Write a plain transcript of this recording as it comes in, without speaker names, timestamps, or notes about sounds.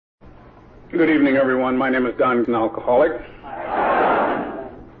Good evening, everyone. My name is Don, an alcoholic.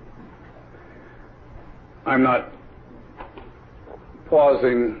 I'm not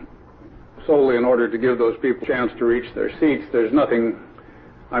pausing solely in order to give those people a chance to reach their seats. There's nothing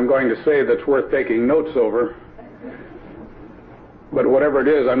I'm going to say that's worth taking notes over. But whatever it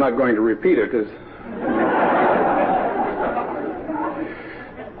is, I'm not going to repeat it.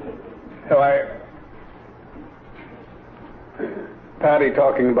 Patty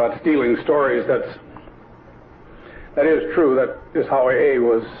talking about stealing stories, that is true. That is how AA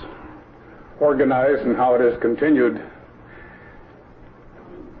was organized and how it has continued.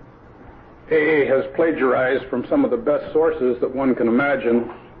 AA has plagiarized from some of the best sources that one can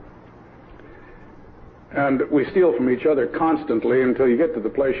imagine, and we steal from each other constantly until you get to the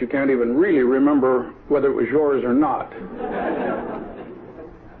place you can't even really remember whether it was yours or not.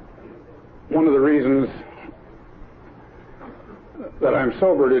 One of the reasons that I'm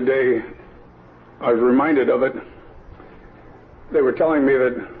sober today, I was reminded of it. They were telling me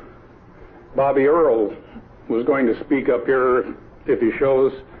that Bobby Earl was going to speak up here if he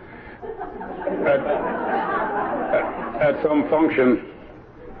shows at some function,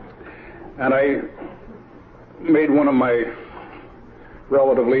 and I made one of my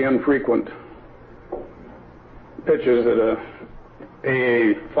relatively infrequent pitches at a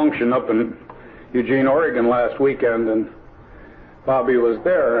AA function up in Eugene, Oregon last weekend, and Bobby was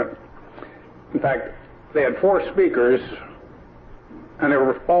there. In fact, they had 4 speakers, and they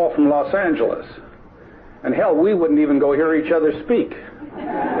were all from Los Angeles. And hell, we wouldn't even go hear each other speak.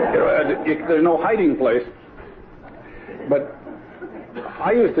 There's no hiding place. But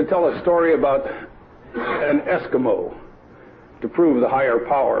I used to tell a story about an Eskimo to prove the higher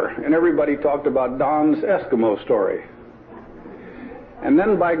power, and everybody talked about Don's Eskimo story. And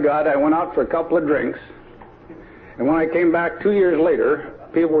then, by God, I went out for a couple of drinks, and when I came back 2 years later,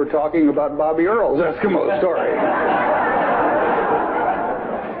 people were talking about Bobby Earl's Eskimo story.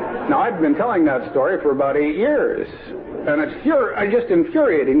 Now, I'd been telling that story for about 8 years, and it's just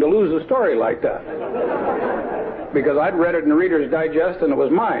infuriating to lose a story like that, because I'd read it in the Reader's Digest, and it was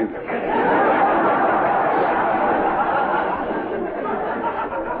mine.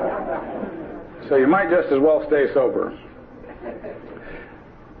 So you might just as well stay sober.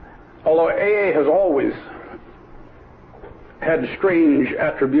 Although AA has always had strange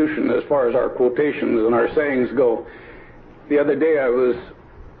attribution as far as our quotations and our sayings go. The other day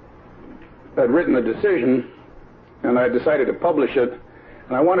I'd written a decision, and I decided to publish it,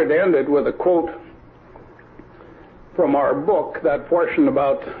 and I wanted to end it with a quote from our book, that portion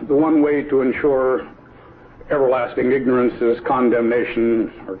about the one way to ensure everlasting ignorance is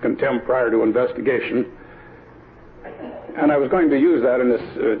condemnation or contempt prior to investigation. And I was going to use that in this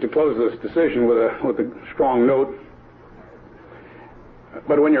to close this decision with a strong note.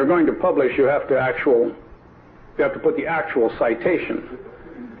 But when you're going to publish, you have to put the actual citation.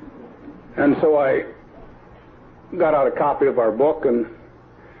 And so I got out a copy of our book, and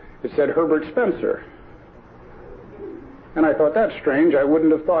it said Herbert Spencer. And I thought, that's strange. I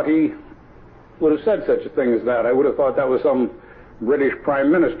wouldn't have thought he would have said such a thing as that. I would have thought that was some British Prime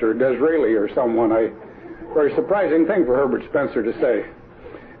Minister, Disraeli or someone. Very surprising thing for Herbert Spencer to say.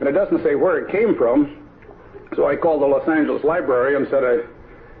 And it doesn't say where it came from. So I called the Los Angeles Library and said,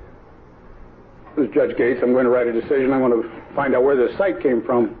 this is Judge Gates, I'm going to write a decision. I want to find out where this site came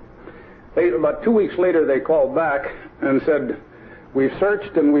from. About 2 weeks later, they called back and said, we've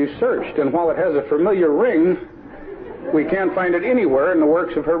searched, and while it has a familiar ring, we can't find it anywhere in the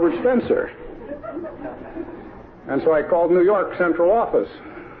works of Herbert Spencer. And so I called New York Central Office,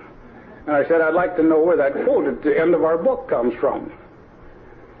 and I said, I'd like to know where that quote at the end of our book comes from.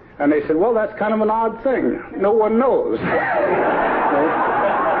 And they said, well, that's kind of an odd thing. No one knows.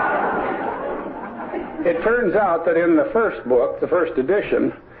 It turns out that in the first book, the first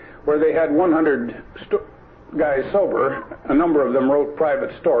edition, where they had 100 guys sober, a number of them wrote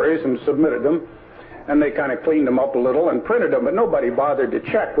private stories and submitted them, and they kind of cleaned them up a little and printed them, but nobody bothered to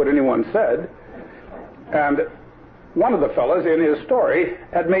check what anyone said. And one of the fellows in his story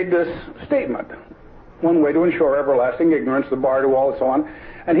had made this statement, one way to ensure everlasting ignorance, the bar to all, and so on,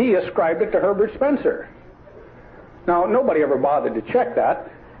 and he ascribed it to Herbert Spencer. Now, nobody ever bothered to check that.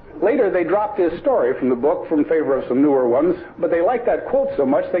 Later, they dropped his story from the book in favor of some newer ones, but they liked that quote so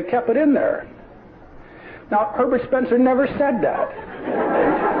much they kept it in there. Now, Herbert Spencer never said that.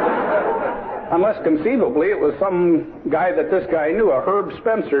 Unless conceivably it was some guy that this guy knew, a Herb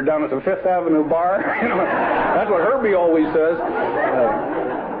Spencer down at the Fifth Avenue bar. That's what Herbie always says.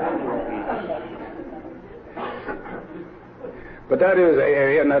 But that is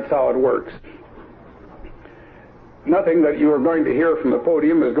AA, and that's how it works. nothing that you are going to hear from the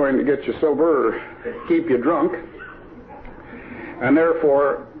podium is going to get you sober or keep you drunk. And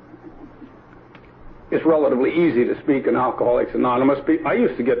therefore, it's relatively easy to speak in Alcoholics Anonymous. I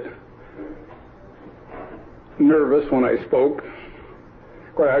used to get nervous when I spoke.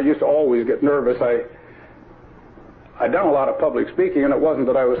 Of course, I used to always get nervous. I'd done a lot of public speaking, and it wasn't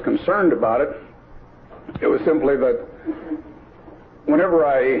that I was concerned about it. It was simply that whenever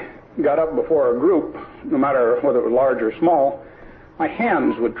I got up before a group, no matter whether it was large or small, my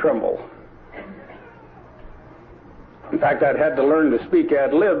hands would tremble. In fact, I'd had to learn to speak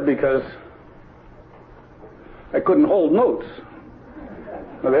ad lib because I couldn't hold notes.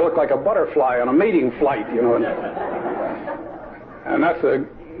 They look like a butterfly on a mating flight, you know. And that's a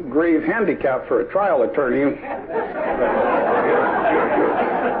grave handicap for a trial attorney.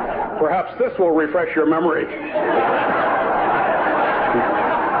 Perhaps this will refresh your memory.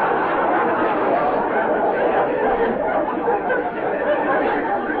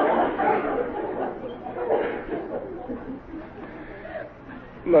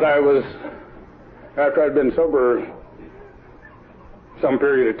 But after I'd been sober some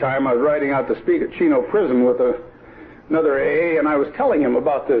period of time, I was riding out to speak at Chino Prison with another AA, and I was telling him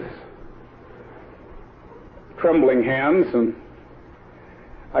about this trembling hands, and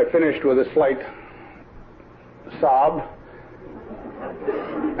I finished with a slight sob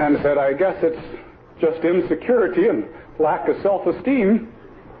and said, I guess it's just insecurity and lack of self-esteem.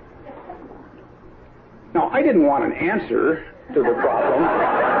 Now, I didn't want an answer to the problem.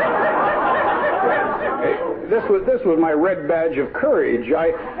 This was my red badge of courage.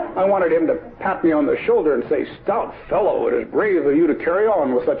 I wanted him to pat me on the shoulder and say, "Stout fellow, it is brave of you to carry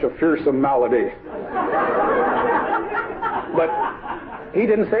on with such a fearsome malady." But he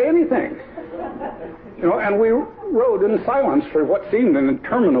didn't say anything. You know, and we rode in silence for what seemed an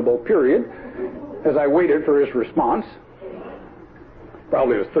interminable period as I waited for his response.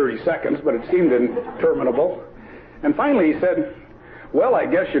 Probably it was 30 seconds, but it seemed interminable. And finally he said, "Well, I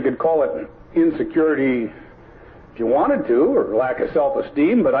guess you could call it insecurity if you wanted to, or lack of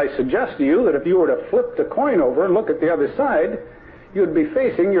self-esteem, but I suggest to you that if you were to flip the coin over and look at the other side, you'd be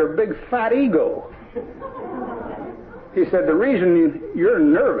facing your big fat ego." He said, "The reason you're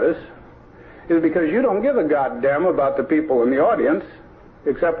nervous is because you don't give a goddamn about the people in the audience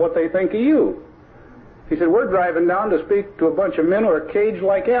except what they think of you." He said, "We're driving down to speak to a bunch of men who are caged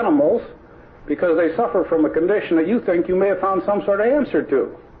like animals because they suffer from a condition that you think you may have found some sort of answer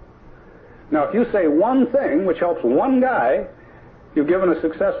to. Now, if you say one thing which helps one guy, you've given a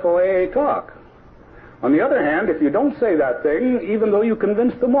successful AA talk. On the other hand, if you don't say that thing, even though you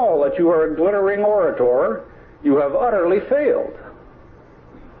convince them all that you are a glittering orator, you have utterly failed."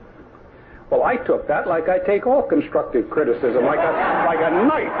 Well, I took that like I take all constructive criticism, like a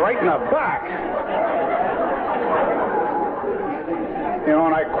knife right in the back. You know,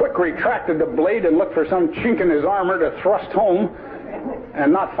 and I quick retracted the blade and looked for some chink in his armor to thrust home.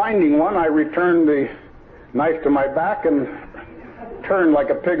 And not finding one, I returned the knife to my back and turned like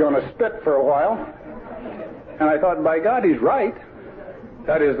a pig on a spit for a while. And I thought, by God, he's right.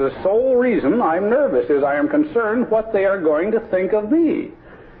 That is the sole reason I'm nervous, is I am concerned what they are going to think of me.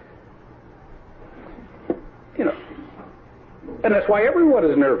 You know, and that's why everyone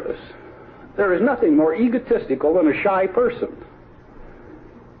is nervous. There is nothing more egotistical than a shy person.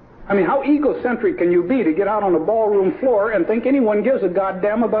 I mean, how egocentric can you be to get out on a ballroom floor and think anyone gives a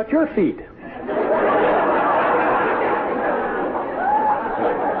goddamn about your feet?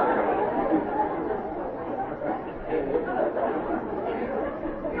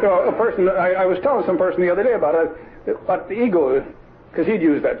 So I was telling some person the other day about the ego, because he'd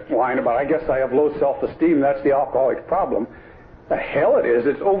used that line about, I guess I have low self-esteem, that's the alcoholic's problem. The hell it is.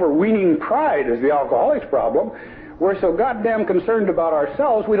 It's overweening pride is the alcoholic's problem. We're so goddamn concerned about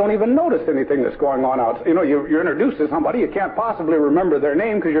ourselves, we don't even notice anything that's going on out. You know, you're introduced to somebody, you can't possibly remember their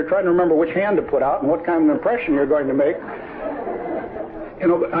name because you're trying to remember which hand to put out and what kind of impression you're going to make. You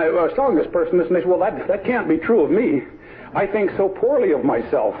know, I was telling this person this, and they said, "Well, that can't be true of me. I think so poorly of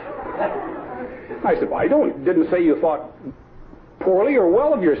myself." I said, "Well, I didn't say you thought poorly or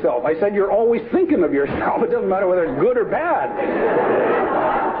well of yourself. I said you're always thinking of yourself. It doesn't matter whether it's good or bad."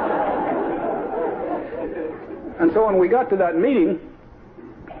 And so when we got to that meeting,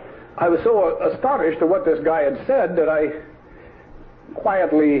 I was so astonished at what this guy had said that I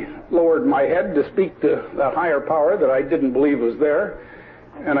quietly lowered my head to speak to that higher power that I didn't believe was there.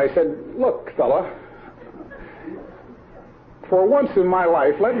 And I said, "Look, fella, for once in my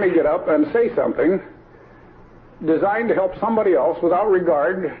life, let me get up and say something designed to help somebody else without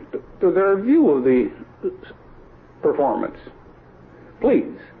regard to their view of the performance.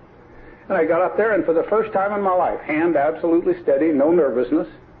 Please." And I got up there, and for the first time in my life, hand absolutely steady, no nervousness.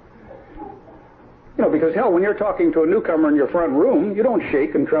 You know, because hell, when you're talking to a newcomer in your front room, you don't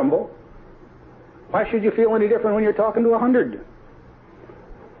shake and tremble. Why should you feel any different when you're talking to 100? You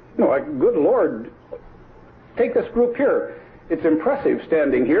know, like, good Lord, take this group here. It's impressive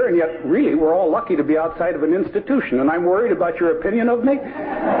standing here, and yet, really, we're all lucky to be outside of an institution, and I'm worried about your opinion of me?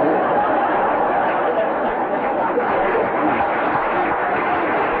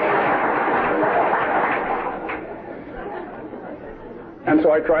 And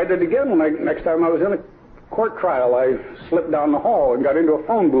so I tried it again next time I was in a court trial. I slipped down the hall and got into a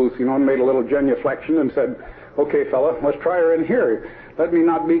phone booth, you know, and made a little genuflection and said, "Okay, fella, let's try her in here. Let me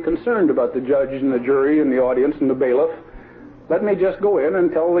not be concerned about the judge and the jury and the audience and the bailiff. Let me just go in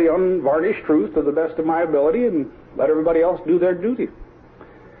and tell the unvarnished truth to the best of my ability and let everybody else do their duty."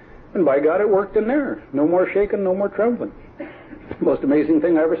 And by God, it worked in there. No more shaking, no more trembling. Most amazing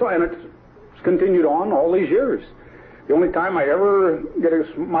thing I ever saw. And it's continued on all these years. The only time I ever get a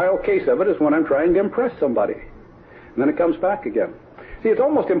mild case of it is when I'm trying to impress somebody. And then it comes back again. See, it's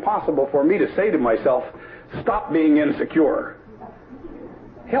almost impossible for me to say to myself, stop being insecure.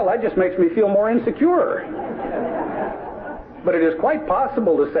 Hell, that just makes me feel more insecure. But it is quite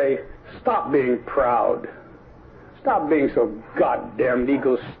possible to say, stop being proud. Stop being so goddamn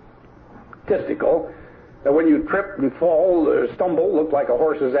egotistical that when you trip and fall or stumble, look like a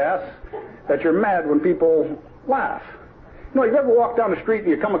horse's ass, that you're mad when people laugh. You know, you ever walk down the street and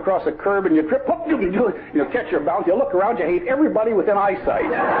you come across a curb and you trip, you catch your bounce, you look around, you hate everybody within eyesight.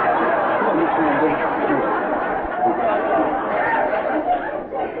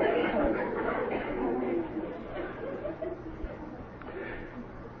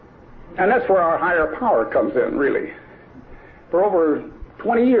 And that's where our higher power comes in, really. For over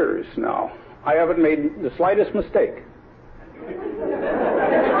 20 years now, I haven't made the slightest mistake.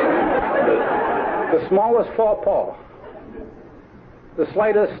 The smallest faux pas, the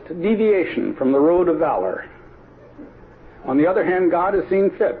slightest deviation from the road of valor. On the other hand, God has seen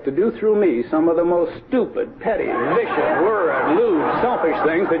fit to do through me some of the most stupid, petty, vicious, lurid, lewd, selfish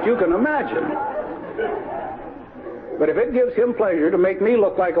things that you can imagine. But if it gives him pleasure to make me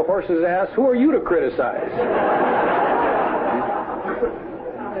look like a horse's ass, who are you to criticize?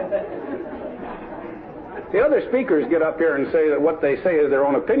 The other speakers get up here and say that what they say is their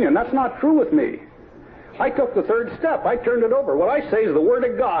own opinion. That's not true with me. I took the third step. I turned it over. What I say is the Word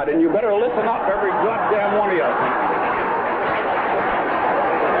of God, and you better listen up, every goddamn one of you.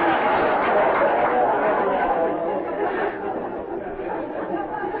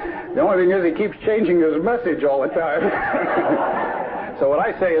 The only thing is he keeps changing his message all the time. So what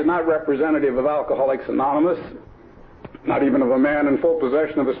I say is not representative of Alcoholics Anonymous, not even of a man in full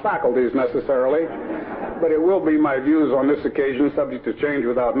possession of his faculties necessarily, but it will be my views on this occasion, subject to change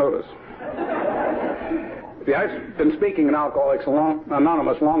without notice. See, I've been speaking in Alcoholics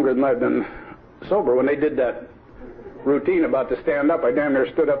Anonymous longer than I've been sober. When they did that routine about to stand up, I damn near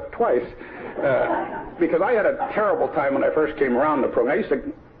stood up twice, because I had a terrible time when I first came around the program.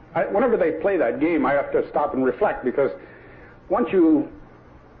 Whenever they play that game, I have to stop and reflect, because once you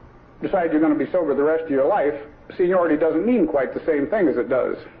decide you're going to be sober the rest of your life, seniority doesn't mean quite the same thing as it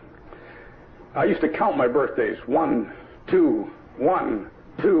does. I used to count my birthdays. 1, 2, 1,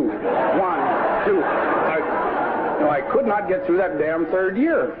 2, 1, 2. I could not get through that damn third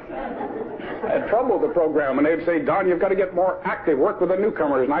year. I had trouble with the program, and they'd say, Don, you've got to get more active, work with the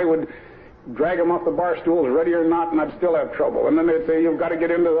newcomers, and I would drag them off the bar stools, ready or not, and I'd still have trouble. And then they'd say, you've got to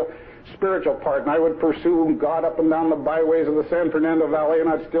get into the spiritual part, and I would pursue God up and down the byways of the San Fernando Valley, and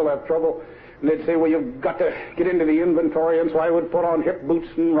I'd still have trouble. And they'd say, well, you've got to get into the inventory, and so I would put on hip boots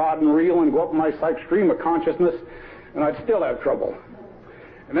and rod and reel and go up my stream of consciousness, and I'd still have trouble.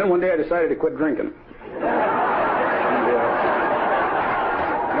 And then one day I decided to quit drinking. And,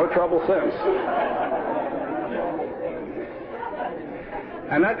 no trouble since.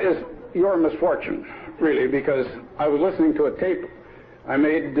 And that is your misfortune, really, because I was listening to a tape I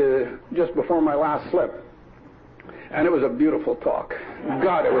made just before my last slip. And it was a beautiful talk.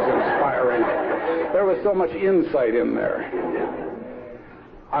 God, it was inspiring. There was so much insight in there.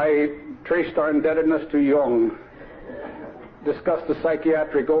 I traced our indebtedness to Jung, discussed the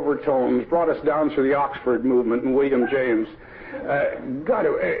psychiatric overtones, brought us down through the Oxford movement and William James. God,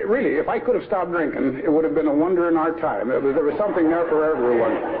 really, if I could have stopped drinking, it would have been a wonder in our time. There was something there for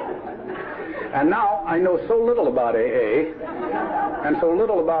everyone. And now I know so little about AA and so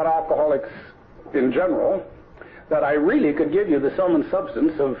little about alcoholics in general that I really could give you the sum and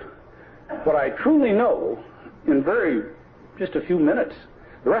substance of what I truly know in just a few minutes.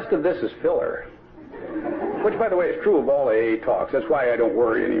 The rest of this is filler. Which, by the way, is true of all AA talks. That's why I don't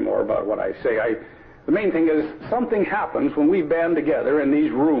worry anymore about what I say. The main thing is something happens when we band together in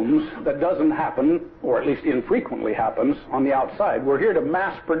these rooms that doesn't happen, or at least infrequently happens, on the outside. We're here to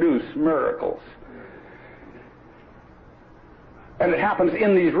mass produce miracles. And it happens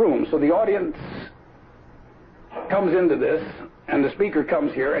in these rooms. So the audience comes into this, and the speaker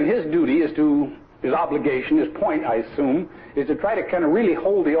comes here, and his duty is to, his obligation, his point, I assume, is to try to kind of really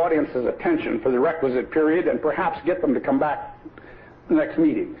hold the audience's attention for the requisite period and perhaps get them to come back the next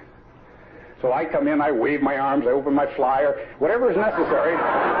meeting. So I come in, I wave my arms, I open my flyer, whatever is necessary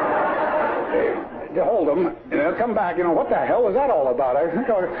to hold them, and they'll come back, what the hell is that all about?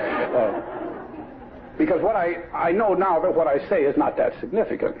 Because what I know now that what I say is not that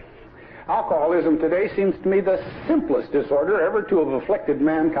significant. Alcoholism today seems to me the simplest disorder ever to have afflicted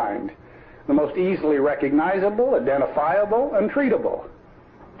mankind. The most easily recognizable, identifiable, and treatable.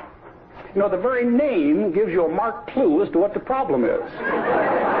 The very name gives you a marked clue as to what the problem is.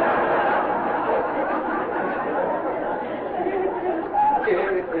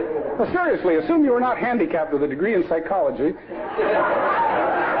 Well, seriously, assume you are not handicapped with a degree in psychology.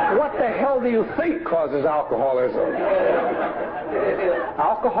 What the hell do you think causes alcoholism?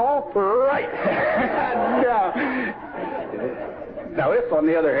 Alcohol? Right. Now, if, on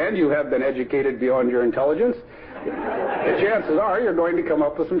the other hand, you have been educated beyond your intelligence, the chances are you're going to come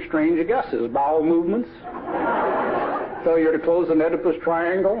up with some strange guesses. Bowel movements, failure to close an Oedipus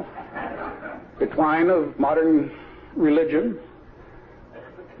triangle, decline of modern religion,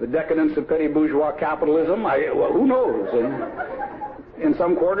 the decadence of petty bourgeois capitalism. Who knows? In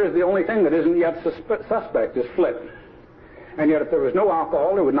some quarters, the only thing that isn't yet suspect is flit. And yet, if there was no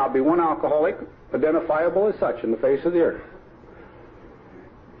alcohol, there would not be one alcoholic identifiable as such in the face of the earth.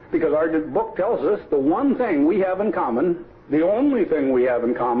 Because our book tells us the one thing we have in common, the only thing we have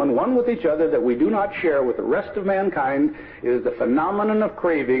in common, one with each other that we do not share with the rest of mankind, is the phenomenon of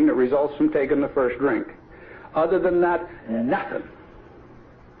craving that results from taking the first drink. Other than that, nothing.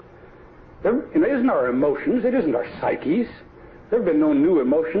 It isn't our emotions, it isn't our psyches. There have been no new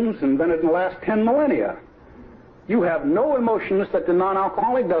emotions invented in the last 10 millennia. You have no emotions that the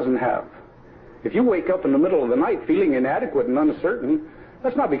non-alcoholic doesn't have. If you wake up in the middle of the night feeling inadequate and uncertain,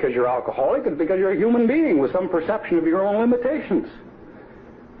 that's not because you're alcoholic, it's because you're a human being with some perception of your own limitations.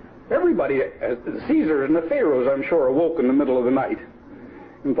 Everybody, the Caesars and the Pharaohs, I'm sure, awoke in the middle of the night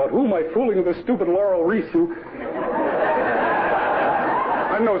and thought, who am I fooling with this stupid laurel wreath?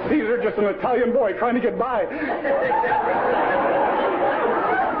 I'm no Caesar, just an Italian boy trying to get by.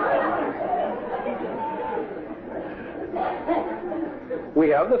 We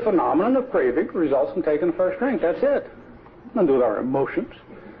have the phenomenon of craving that results in taking the first drink. That's it. Nothing to do with our emotions.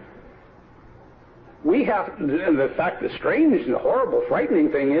 We have, and the fact, the strange, the horrible, frightening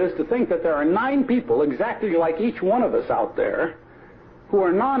thing is to think that there are 9 people exactly like each one of us out there who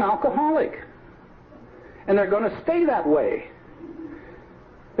are non-alcoholic. And they're going to stay that way.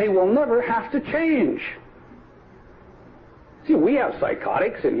 They will never have to change. See, we have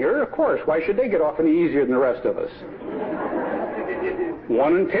psychotics in here, of course. Why should they get off any easier than the rest of us?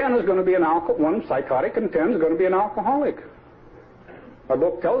 1 in 10 is going to be one psychotic, and 10 is going to be an alcoholic. Our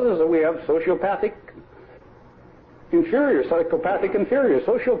book tells us that we have psychopathic inferior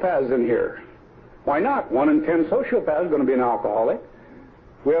sociopaths in here. Why not? 1 in 10 sociopaths is going to be an alcoholic.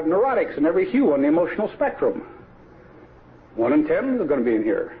 We have neurotics in every hue on the emotional spectrum. 1 in 10 is going to be in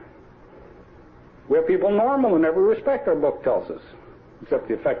here. We have people normal in every respect, our book tells us, except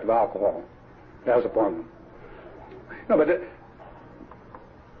the effect of alcohol has upon them. No, but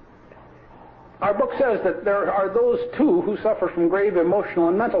our book says that there are those too who suffer from grave emotional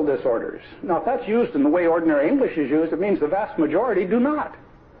and mental disorders. Now, if that's used in the way ordinary English is used, it means the vast majority do not.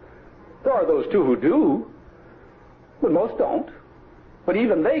 There are those too who do, but most don't. But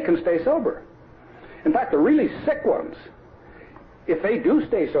even they can stay sober. In fact, the really sick ones, if they do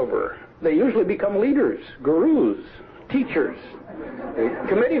stay sober, they usually become leaders, gurus, teachers,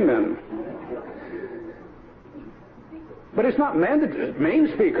 committeemen. But it's not mandatory. Main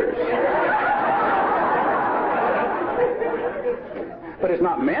speakers. But it's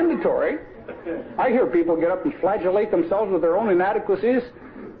not mandatory. I hear people get up and flagellate themselves with their own inadequacies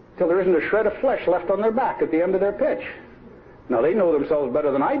till there isn't a shred of flesh left on their back at the end of their pitch. Now, they know themselves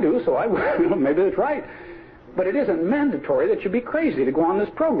better than I do, so maybe that's right. But it isn't mandatory that you be crazy to go on this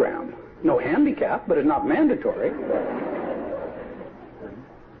program. No handicap, but it's not mandatory.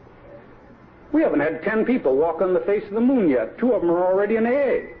 We haven't had 10 people walk on the face of the moon yet. 2 of them are already in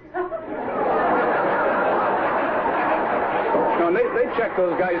AA. No, and they check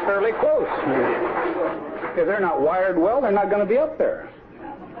those guys fairly close. If they're not wired well, they're not going to be up there.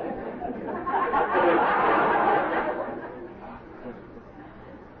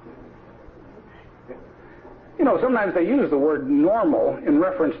 Sometimes they use the word normal in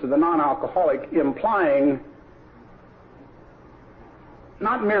reference to the non-alcoholic, implying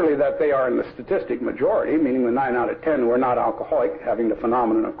not merely that they are in the statistic majority, meaning the 9 out of 10 who are not alcoholic, having the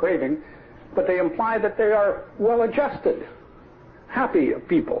phenomenon of craving, but they imply that they are well-adjusted, happy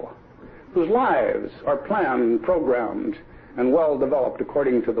people whose lives are planned, programmed, and well-developed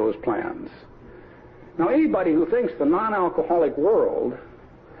according to those plans. Now, anybody who thinks the non-alcoholic world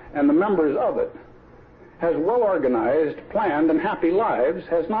and the members of it has well-organized, planned, and happy lives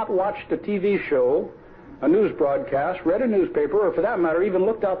has not watched a TV show, a news broadcast, read a newspaper, or for that matter, even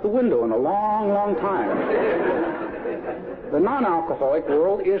looked out the window in a long, long time. The non-alcoholic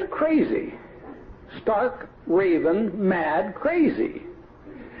world is crazy. Stark, raving, mad, crazy.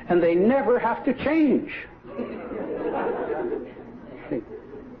 And they never have to change.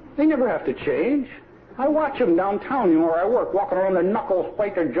 They never have to change. I watch them downtown, where I work, walking around their knuckles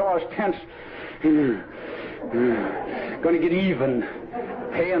white, their jaws tense. Going to get even,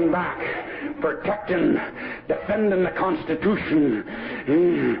 paying back, protecting, defending the Constitution.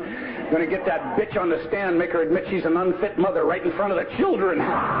 Going to get that bitch on the stand, make her admit she's an unfit mother right in front of the children.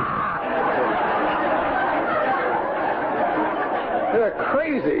 They're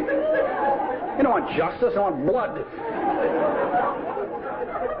crazy. They don't want justice, they want blood.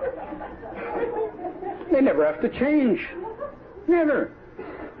 They never have to change. Never.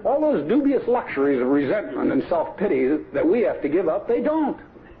 All those dubious luxuries of resentment and self-pity that we have to give up, they don't.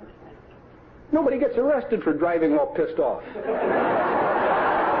 Nobody gets arrested for driving all pissed off.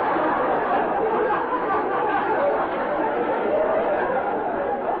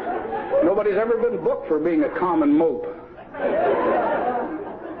 Nobody's ever been booked for being a common mope,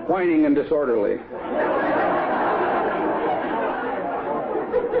 whining and disorderly.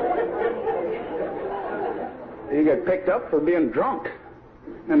 You get picked up for being drunk.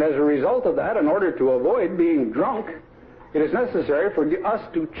 And as a result of that, in order to avoid being drunk, it is necessary for us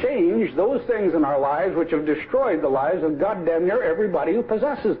to change those things in our lives which have destroyed the lives of goddamn near everybody who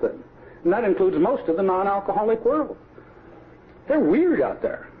possesses them. And that includes most of the non-alcoholic world. They're weird out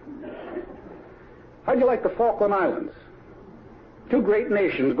there. How'd you like the Falkland Islands? 2 great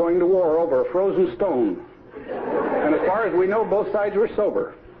nations going to war over a frozen stone. And as far as we know, both sides were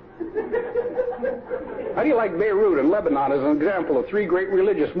sober. How do you like Beirut and Lebanon as an example of 3 great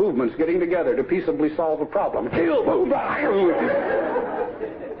religious movements getting together to peaceably solve a problem?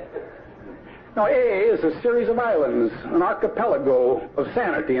 Now, AA is a series of islands, an archipelago of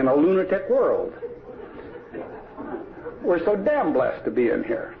sanity in a lunatic world. We're so damn blessed to be in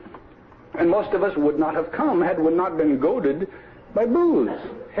here. And most of us would not have come had we not been goaded by booze.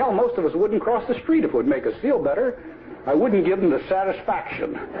 Hell, most of us wouldn't cross the street if it would make us feel better. I wouldn't give them the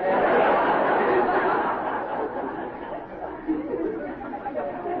satisfaction.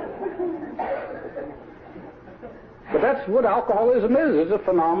 But that's what alcoholism is. It's a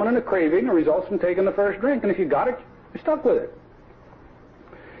phenomenon, a craving, it results from taking the first drink. And if you got it, you're stuck with it.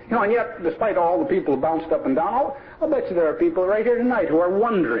 And yet, despite all the people who bounced up and down, I'll bet you there are people right here tonight who are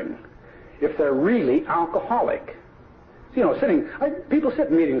wondering if they're really alcoholic. People sit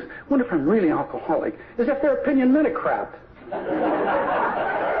in meetings, wonder if I'm really alcoholic, as if their opinion meant a crap.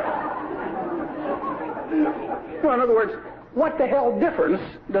 In other words, what the hell difference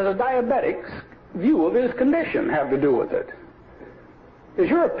does a diabetic's view of his condition have to do with it? Is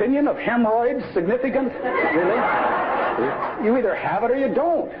your opinion of hemorrhoids significant? Really? You either have it or you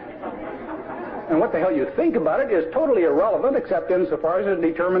don't. And what the hell you think about it is totally irrelevant, except insofar as it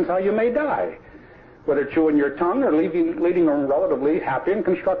determines how you may die. Whether chewing your tongue or leading a relatively happy and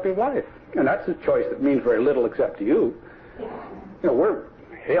constructive life. And that's a choice that means very little except to you. As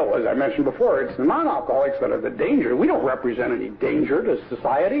I mentioned before, it's the non-alcoholics that are the danger. We don't represent any danger to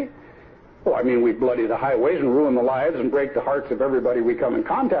society. We bloody the highways and ruin the lives and break the hearts of everybody we come in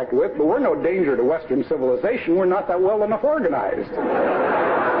contact with, but we're no danger to Western civilization. We're not that well enough organized.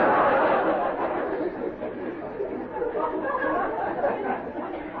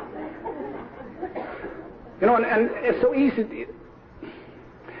 And it's so easy.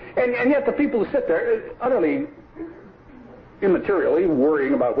 And yet the people who sit there, utterly immaterially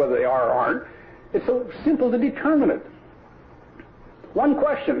worrying about whether they are or aren't, it's so simple to determine it. One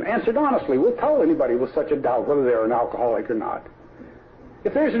question, answered honestly, will tell anybody with such a doubt whether they're an alcoholic or not.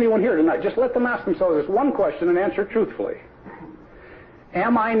 If there's anyone here tonight, just let them ask themselves this one question and answer truthfully.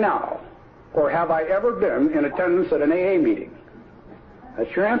 Am I now, or have I ever been in attendance at an AA meeting?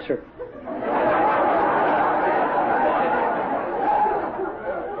 That's your answer.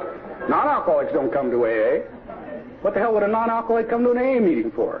 Non-alcoholics don't come to AA. What the hell would a non-alcoholic come to an AA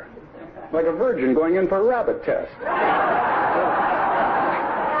meeting for? Like a virgin going in for a rabbit test.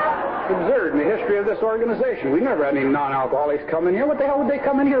 absurd in the history of this organization. We never had any non-alcoholics come in here. What the hell would they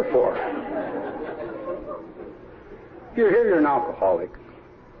come in here for? If you're here, you're an alcoholic.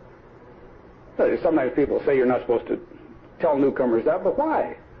 Sometimes people say you're not supposed to tell newcomers that, but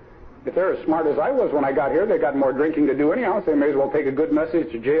why? If they're as smart as I was when I got here, they got more drinking to do anyhow, so they may as well take a good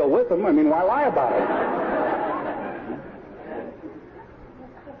message to jail with them. I mean, why lie about it?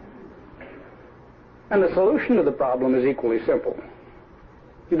 And the solution to the problem is equally simple.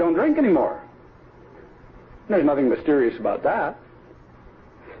 You don't drink anymore. There's nothing mysterious about that.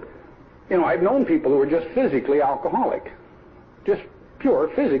 You know, I've known people who were just physically alcoholic. Just pure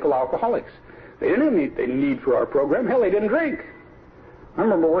physical alcoholics. They didn't have any need for our program. Hell, they didn't drink. I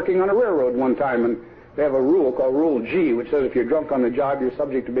remember working on a railroad one time, and they have a rule called Rule G, which says if you're drunk on the job, you're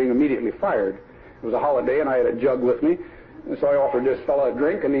subject to being immediately fired. It was a holiday, and I had a jug with me, and so I offered this fellow a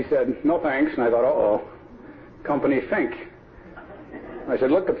drink, and he said, no thanks, and I thought, uh-oh, company think. I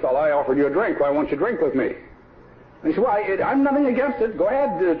said, look, fella, I offered you a drink. Why won't you drink with me? And he said, well, I'm nothing against it. Go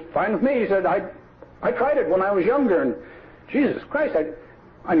ahead, it's fine with me. He said, I tried it when I was younger, and Jesus Christ,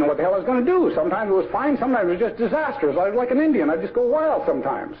 I know what the hell I was going to do. Sometimes it was fine, sometimes it was just disastrous. I was like an Indian. I'd just go wild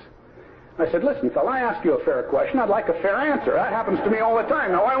sometimes. I said, listen, fella, I asked you a fair question. I'd like a fair answer. That happens to me all the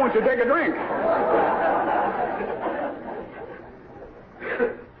time. Now, why won't you take a drink?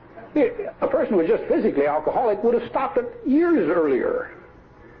 A person who was just physically alcoholic would have stopped it years earlier.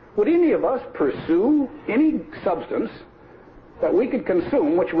 Would any of us pursue any substance that we could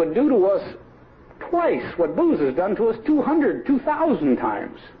consume which would do to us twice what booze has done to us 200, 2,000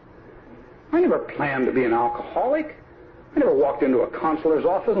 times? I never planned to be an alcoholic. I never walked into a consular's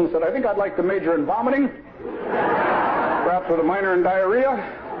office and said, I think I'd like to major in vomiting, perhaps with a minor in diarrhea.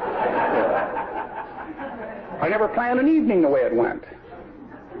 I never planned an evening the way it went.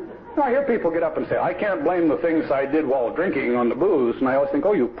 Now, I hear people get up and say, I can't blame the things I did while drinking on the booze, and I always think,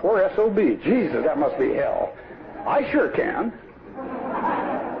 oh, you poor SOB. Jesus, that must be hell. I sure can.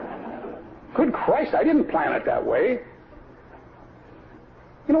 Good Christ, I didn't plan it that way.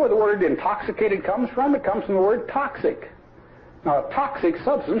 You know where the word intoxicated comes from? It comes from the word toxic. Now, a toxic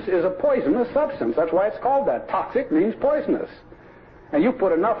substance is a poisonous substance. That's why it's called that. Toxic means poisonous. And you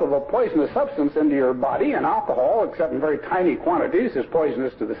put enough of a poisonous substance into your body, and alcohol, except in very tiny quantities, is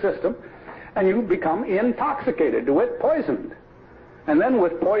poisonous to the system, and you become intoxicated, to wit, poisoned. And then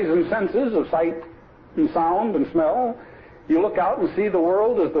with poisoned senses of sight and sound and smell, you look out and see the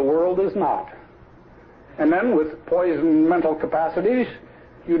world as the world is not. And then with poisoned mental capacities,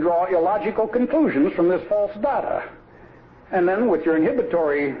 you draw illogical conclusions from this false data. And then with your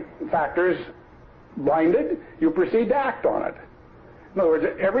inhibitory factors blinded, you proceed to act on it. In other words,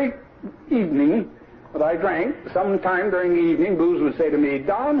 every evening that I drank, sometime during the evening, booze would say to me,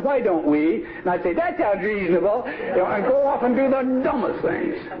 Don, why don't we? And I'd say, that sounds reasonable. And go off and do the dumbest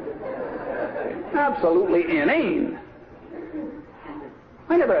things. Absolutely inane.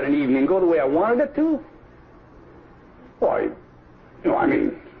 I never had an evening go the way I wanted it to. Why,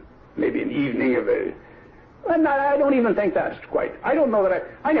 maybe an evening of a... And I don't even think that's quite... I don't know that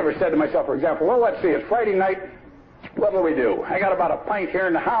I never said to myself, for example, well, let's see, it's Friday night. What will we do? I got about a pint here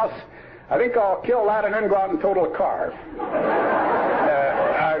in the house. I think I'll kill that and then go out and total a car.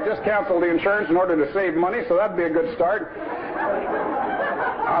 I just canceled the insurance in order to save money, so that'd be a good start.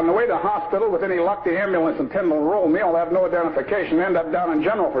 On the way to the hospital, with any luck, the ambulance attendant will roll me. I'll have no identification, end up down in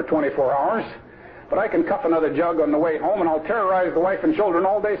general for 24 hours. But I can cuff another jug on the way home, and I'll terrorize the wife and children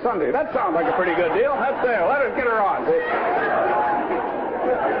all day Sunday. That sounds like a pretty good deal. That's there. Let us get her on.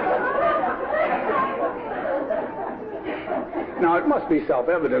 Now, it must be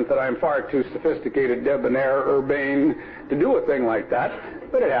self-evident that I'm far too sophisticated, debonair, urbane to do a thing like that,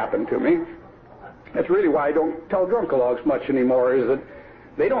 but it happened to me. That's really why I don't tell drunkalogs much anymore, is that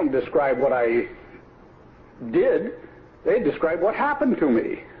they don't describe what I did. They describe what happened to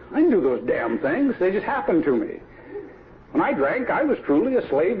me. I didn't do those damn things. They just happened to me. When I drank, I was truly a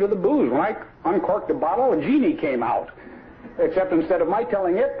slave to the booze. When I uncorked a bottle, a genie came out. Except instead of my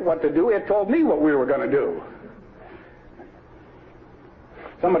telling it what to do, it told me what we were going to do.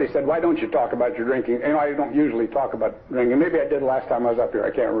 Somebody said, why don't you talk about your drinking? I don't usually talk about drinking. Maybe I did last time I was up here. I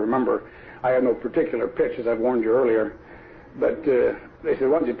can't remember. I had no particular pitch, as I've warned you earlier. But they said,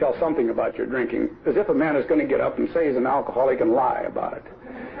 why don't you tell something about your drinking? As if a man is going to get up and say he's an alcoholic and lie about it.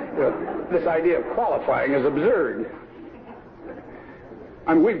 This idea of qualifying is absurd.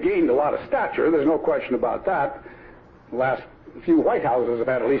 We've gained a lot of stature. There's no question about that. The last few White Houses have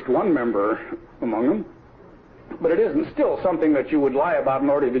had at least one member among them. But it isn't still something that you would lie about in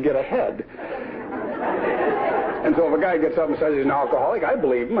order to get ahead. And so if a guy gets up and says he's an alcoholic, I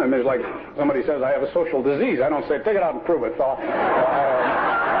believe him. And there's like somebody says, I have a social disease. I don't say, take it out and prove it, fella.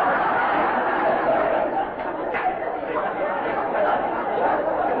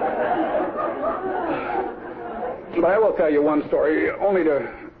 But I will tell you one story, only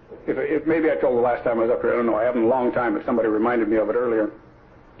to, if maybe I told the last time I was up here, I don't know, I haven't in a long time, if somebody reminded me of it earlier.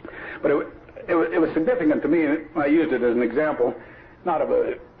 But it was significant to me, and I used it as an example, not of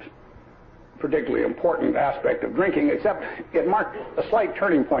a particularly important aspect of drinking, except it marked a slight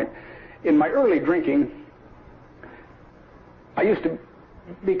turning point. In my early drinking, I used to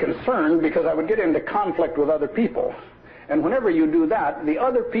be concerned because I would get into conflict with other people. And whenever you do that, the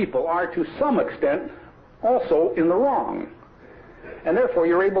other people are to some extent also in the wrong. And therefore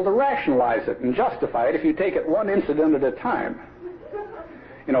you're able to rationalize it and justify it if you take it one incident at a time.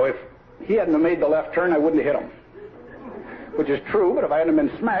 You know, if he hadn't have made the left turn, I wouldn't have hit him. Which is true, but if I hadn't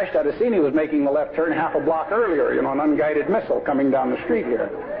been smashed, I'd have seen he was making the left turn half a block earlier, you know, an unguided missile coming down the street here.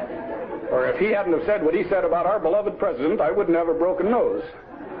 Or if he hadn't have said what he said about our beloved president, I wouldn't have a broken nose.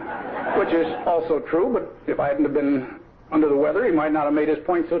 Which is also true, but if I hadn't have been under the weather, he might not have made his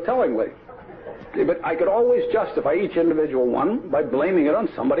point so tellingly. But I could always justify each individual one by blaming it on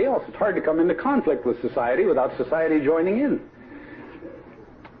somebody else. It's hard to come into conflict with society without society joining in.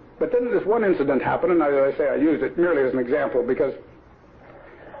 But then this one incident happened, and as I say, I used it merely as an example because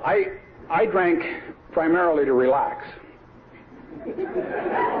I drank primarily to relax.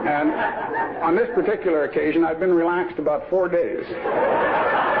 And on this particular occasion, I've been relaxed about 4 days.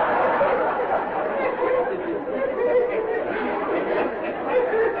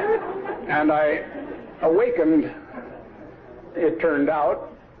 And I awakened, it turned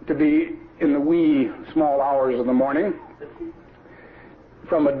out, to be in the wee small hours of the morning,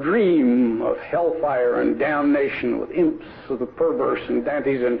 from a dream of hellfire and damnation with imps of the perverse and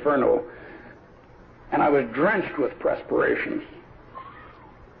Dante's Inferno. And I was drenched with perspiration.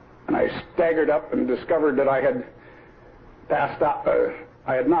 And I staggered up and discovered that I had passed out,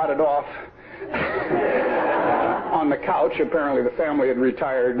 I had nodded off on the couch. Apparently the family had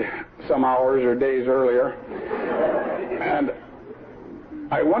retired some hours or days earlier. And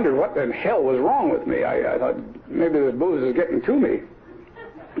I wondered what the hell was wrong with me. I thought maybe this booze is getting to me.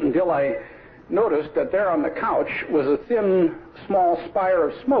 Until I noticed that there on the couch was a thin, small spire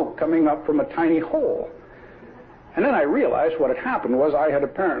of smoke coming up from a tiny hole. And then I realized what had happened was I had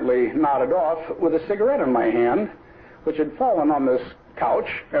apparently nodded off with a cigarette in my hand, which had fallen on this couch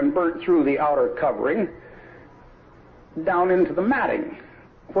and burnt through the outer covering down into the matting,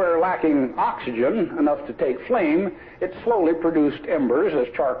 where, lacking oxygen enough to take flame, it slowly produced embers as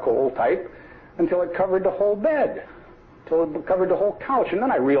charcoal type until it covered the whole bed, till it covered the whole couch. And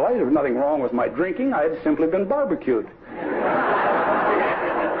then I realized there was nothing wrong with my drinking. I had simply been barbecued.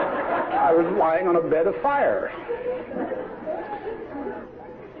 I was lying on a bed of fire.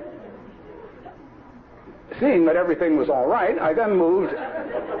 Seeing that everything was all right, I then moved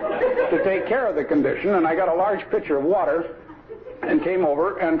to take care of the condition, and I got a large pitcher of water and came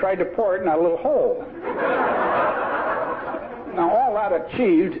over and tried to pour it in that little hole. Now, all that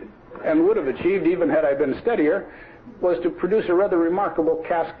achieved, and would have achieved even had I been steadier, was to produce a rather remarkable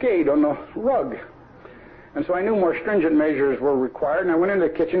cascade on the rug. And so I knew more stringent measures were required, and I went into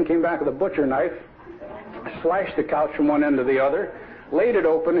the kitchen, came back with a butcher knife, slashed the couch from one end to the other, laid it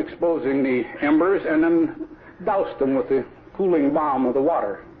open, exposing the embers, and then doused them with the cooling balm of the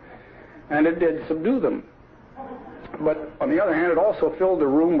water. And it did subdue them. But on the other hand, it also filled the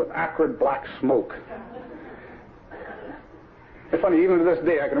room with acrid black smoke. It's funny, even to this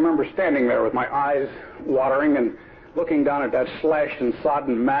day, I can remember standing there with my eyes watering and looking down at that slashed and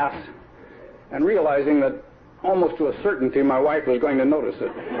sodden mass and realizing that almost to a certainty my wife was going to notice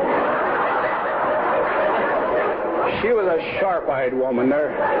it. She was a sharp-eyed woman. There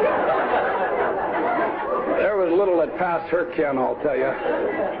was little that passed her ken, I'll tell you.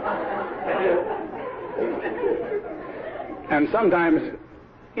 And sometimes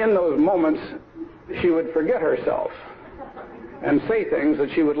in those moments she would forget herself and say things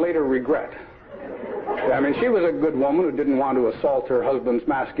that she would later regret. I mean, she was a good woman who didn't want to assault her husband's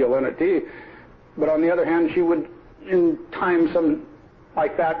masculinity, but on the other hand, she would, in time some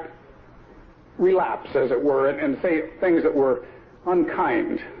like that, relapse, as it were, and say things that were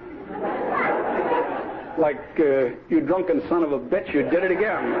unkind. Like, you drunken son of a bitch, you did it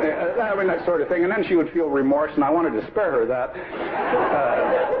again. I mean, that sort of thing. And then she would feel remorse, and I wanted to spare her that.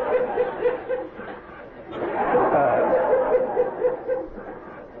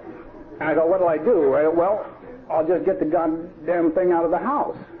 And I thought, what'll I do? Well, I'll just get the goddamn thing out of the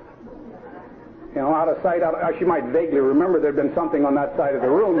house. You know, out of sight, she might vaguely remember there'd been something on that side of the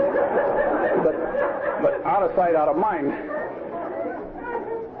room, but out of sight, out of mind.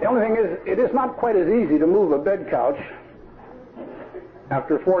 The only thing is, it is not quite as easy to move a bed couch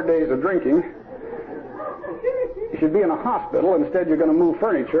after 4 days of drinking. You should be in a hospital. Instead, you're going to move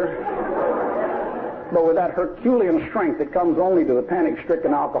furniture. But with that Herculean strength that comes only to the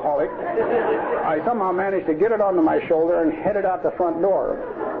panic-stricken alcoholic, I somehow managed to get it onto my shoulder and headed out the front door.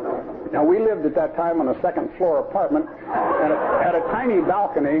 Now, we lived at that time on a second-floor apartment and it had a tiny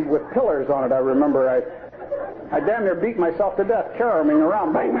balcony with pillars on it, I remember. I damn near beat myself to death caroming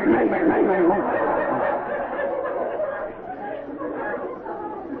around. Bang, bang, bang, bang, bang, bang, bang.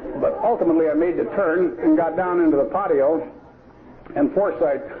 But ultimately, I made the turn and got down into the patio, and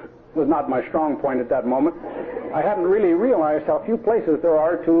foresight was not my strong point at that moment. I hadn't really realized how few places there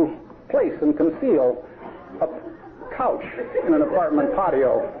are to place and conceal a couch in an apartment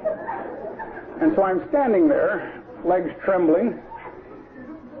patio. And so I'm standing there, legs trembling,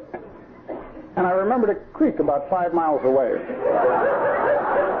 and I remembered a creek about 5 miles away.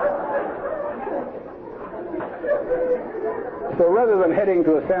 So rather than heading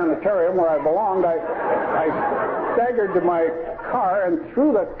to a sanitarium where I belonged, I staggered to my car and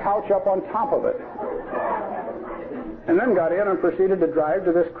threw the couch up on top of it. And then got in and proceeded to drive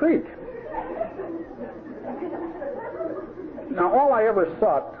to this creek. Now, all I ever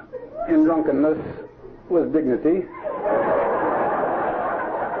sought in drunkenness was dignity.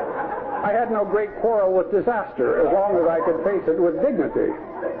 I had no great quarrel with disaster as long as I could face it with dignity.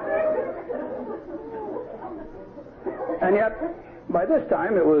 And yet, by this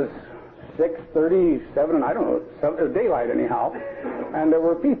time, it was 6:37, and I don't know, it was daylight anyhow, and there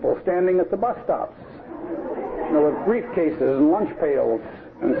were people standing at the bus stops. There were briefcases and lunch pails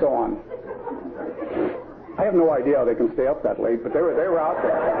and so on. I have no idea how they can stay up that late, but they were out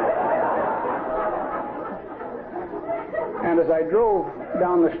there. And as I drove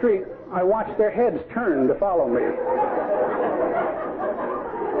down the street, I watched their heads turn to follow me.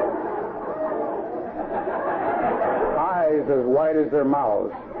 Eyes as wide as their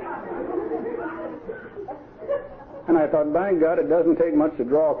mouths. And I thought, by God, it doesn't take much to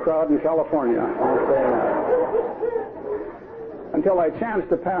draw a crowd in California. I'll say that. Until I chanced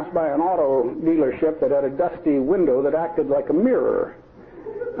to pass by an auto dealership that had a dusty window that acted like a mirror.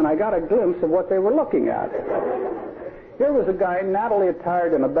 And I got a glimpse of what they were looking at. Here was a guy nattily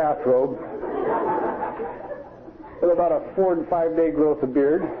attired in a bathrobe with about a 4 to 5 day growth of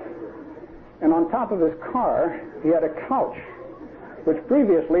beard. And on top of his car, he had a couch, which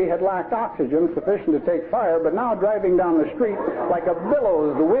previously had lacked oxygen sufficient to take fire, but now driving down the street like a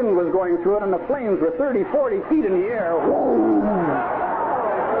billows, the wind was going through it, and the flames were 30, 40 feet in the air. Whoa.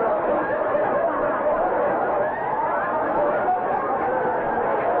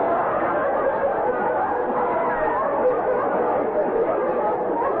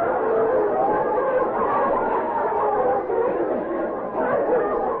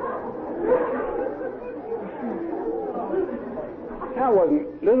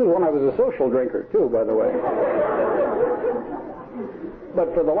 This is when I was a social drinker, too, by the way.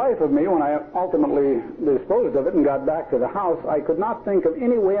 But for the life of me, when I ultimately disposed of it and got back to the house, I could not think of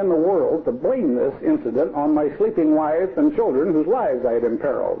any way in the world to blame this incident on my sleeping wife and children whose lives I had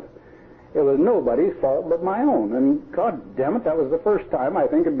imperiled. It was nobody's fault but my own, and God damn it, that was the first time I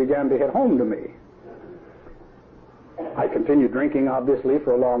think it began to hit home to me. I continued drinking, obviously,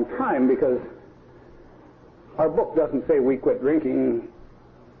 for a long time, because our book doesn't say we quit drinking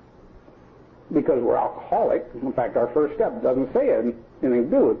because we're alcoholic. In fact, our first step doesn't say anything to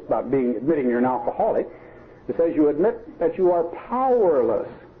do about admitting you're an alcoholic. It says you admit that you are powerless.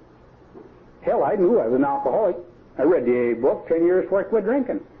 Hell, I knew I was an alcoholic. I read the AA book 10 years before I quit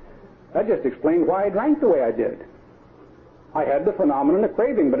drinking. That just explained why I drank the way I did. I had the phenomenon of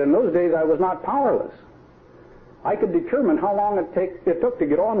craving, but in those days I was not powerless. I could determine how long it took to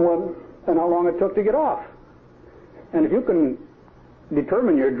get on one and how long it took to get off. And if you can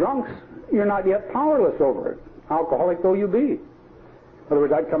determine you're drunks, you're not yet powerless over it, alcoholic though you be. In other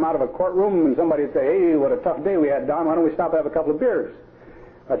words, I'd come out of a courtroom and somebody would say, hey, what a tough day we had, Don, why don't we stop and have a couple of beers?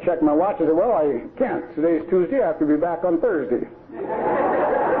 I'd check my watch and say, well, I can't. Today's Tuesday, I have to be back on Thursday.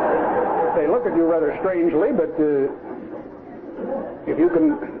 They look at you rather strangely, but if you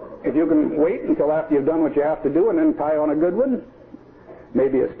can wait until after you've done what you have to do and then tie on a good one,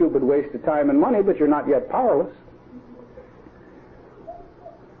 maybe a stupid waste of time and money, but you're not yet powerless.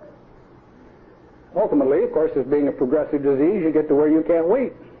 Ultimately, of course, this being a progressive disease, you get to where you can't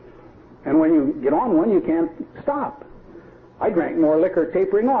wait. And when you get on one, you can't stop. I drank more liquor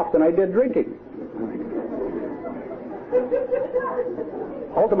tapering off than I did drinking.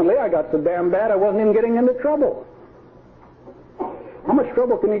 Ultimately, I got so damn bad I wasn't even getting into trouble. How much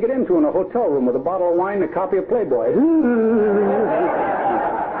trouble can you get into in a hotel room with a bottle of wine and a copy of Playboy?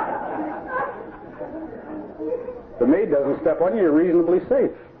 The maid doesn't step on you, you're reasonably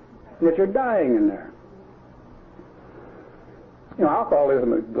safe. Yet you're dying in there. You know,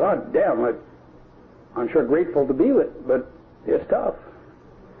 alcoholism is, goddamn, I'm sure grateful to be with, but it's tough.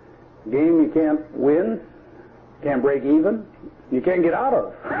 Game you can't win, can't break even, you can't get out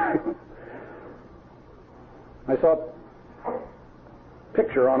of. I saw a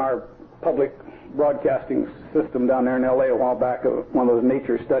picture on our public broadcasting system down there in L.A. a while back of one of those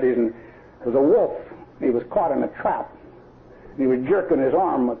nature studies, and it was a wolf. He was caught in a trap. He was jerking his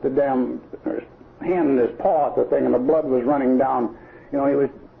arm with the damn, or his hand in his paw at the thing, and the blood was running down. He was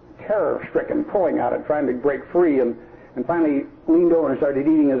terror-stricken, pulling at it, trying to break free, and finally leaned over and started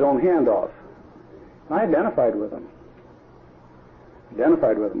eating his own hand off. And I identified with him.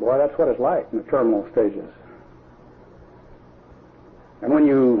 Boy, that's what it's like in the terminal stages. And when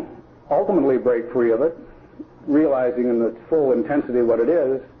you ultimately break free of it, realizing in the full intensity what it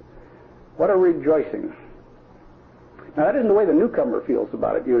is, what a rejoicing. Now, that isn't the way the newcomer feels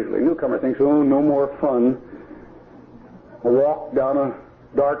about it usually. Newcomer thinks, oh, no more fun. A walk down a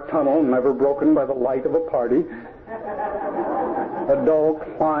dark tunnel never broken by the light of a party. A dull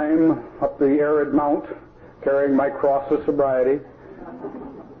climb up the arid mount carrying my cross of sobriety.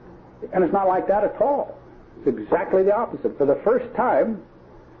 And it's not like that at all. It's exactly the opposite. For the first time,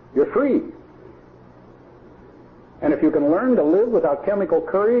 you're free. And if you can learn to live without chemical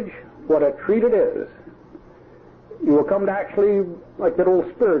courage, what a treat it is. You will come to actually, like that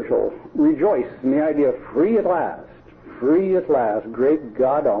old spiritual, rejoice in the idea of free at last. Free at last. Great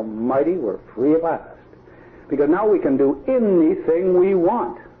God Almighty, we're free at last. Because now we can do anything we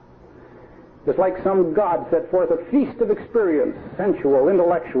want. It's like some God set forth a feast of experience, sensual,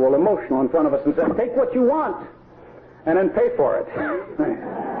 intellectual, emotional, in front of us and said, take what you want and then pay for it.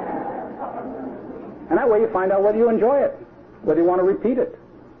 And that way you find out whether you enjoy it, whether you want to repeat it.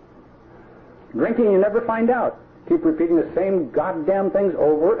 Drinking, you never find out. Keep repeating the same goddamn things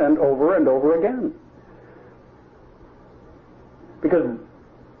over and over and over again. Because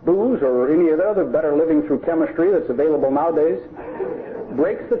booze or any of the other better living through chemistry that's available nowadays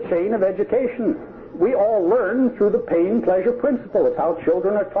breaks the chain of education. We all learn through the pain-pleasure principle. It's how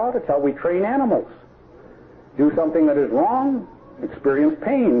children are taught. It's how we train animals. Do something that is wrong, experience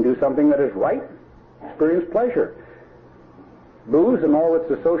pain. Do something that is right, experience pleasure. Booze and all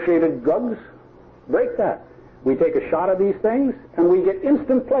its associated drugs break that. We take a shot of these things and we get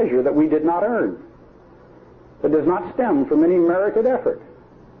instant pleasure that we did not earn. That does not stem from any merited effort.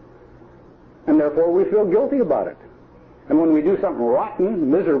 And therefore we feel guilty about it. And when we do something rotten,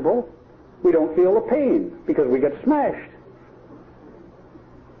 miserable, we don't feel the pain because we get smashed.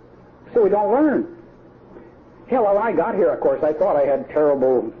 So we don't learn. Hell, when I got here, of course, I thought I had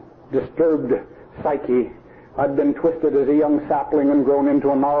terrible, disturbed psyche. I'd been twisted as a young sapling and grown into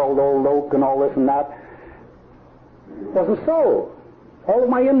a gnarled old oak and all this and that. It wasn't so. All of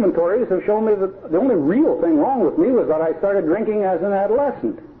my inventories have shown me that the only real thing wrong with me was that I started drinking as an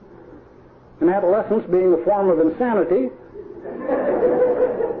adolescent. And adolescence being a form of insanity,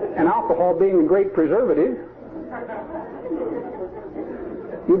 and alcohol being a great preservative.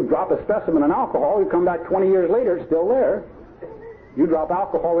 You drop a specimen in alcohol, you come back 20 years later, it's still there. You drop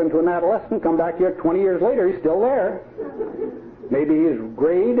alcohol into an adolescent, come back here 20 years later, he's still there. Maybe he's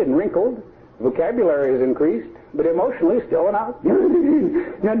grayed and wrinkled, vocabulary has increased, but emotionally still an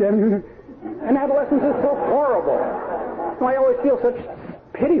adolescence. And adolescence is so horrible. I always feel such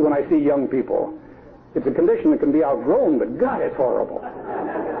pity when I see young people. It's a condition that can be outgrown, but God, it's horrible.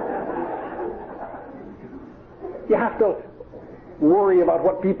 You have to worry about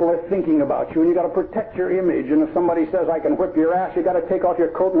what people are thinking about you, and you got to protect your image. And if somebody says, I can whip your ass, you got to take off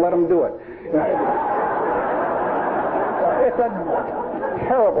your coat and let them do it. It's a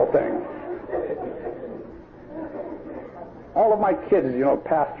terrible thing. All of my kids,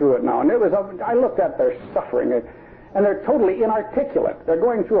 pass through it now, and I looked at their suffering, and they're totally inarticulate. They're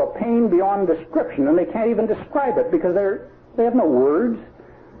going through a pain beyond description, and they can't even describe it because they have no words.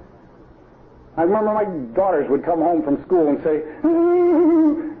 I remember my daughters would come home from school and say,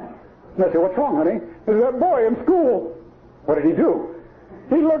 and I'd say, what's wrong, honey? There's that boy in school. What did he do?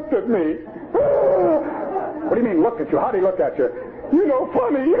 He looked at me. What do you mean, looked at you? How did he look at you?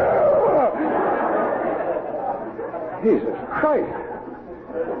 Funny. Jesus Christ.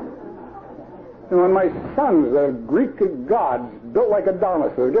 And when my sons, the Greek gods, built like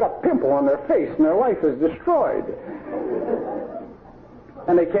Adonis, get a pimple on their face and their life is destroyed.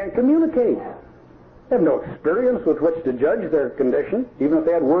 And they can't communicate. They have no experience with which to judge their condition, even if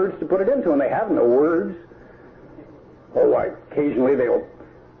they had words to put it into, and they have no words. Occasionally they'll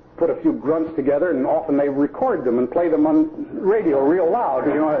put a few grunts together, and often they record them and play them on radio real loud.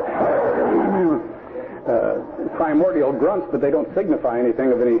 Primordial grunts, but they don't signify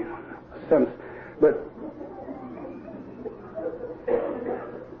anything of any sense. But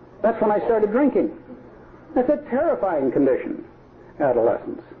that's when I started drinking. That's a terrifying condition,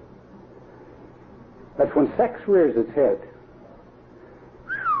 adolescence. That's when sex rears its head.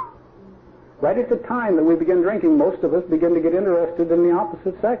 Right at the time that we begin drinking, most of us begin to get interested in the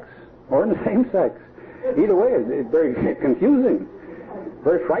opposite sex or in the same sex. Either way, it's very confusing,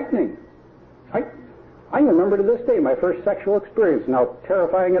 very frightening. I remember to this day my first sexual experience and how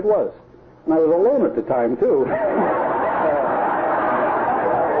terrifying it was. And I was alone at the time, too.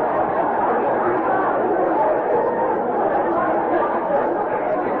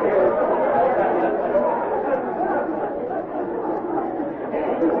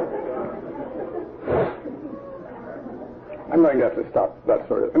 I'm going to have to stop that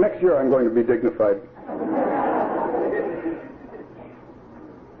sort of... Next year I'm going to be dignified.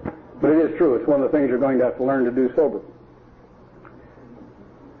 But it is true. It's one of the things you're going to have to learn to do sober.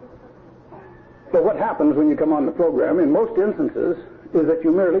 But what happens when you come on the program, in most instances, is that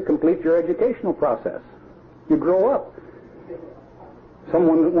you merely complete your educational process. You grow up.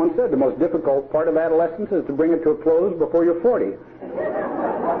 Someone once said the most difficult part of adolescence is to bring it to a close before you're 40.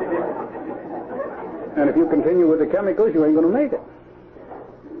 And if you continue with the chemicals, you ain't going to make it.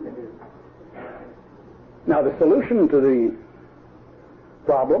 Now, the solution to the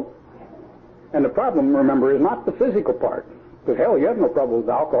problem, and the problem, remember, is not the physical part. Because, hell, you have no trouble with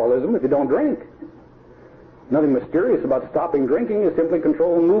alcoholism if you don't drink. Nothing mysterious about stopping drinking. You simply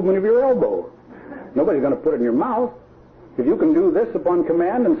control the movement of your elbow. Nobody's going to put it in your mouth. If you can do this upon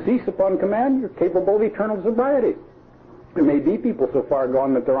command and cease upon command, you're capable of eternal sobriety. There may be people so far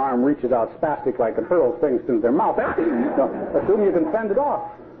gone that their arm reaches out spastic-like and hurls things into their mouth. So, assume you can fend it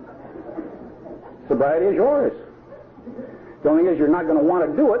off. Sobriety is yours. The only thing is you're not going to want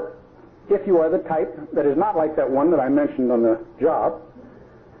to do it if you are the type that is not like that one that I mentioned on the job,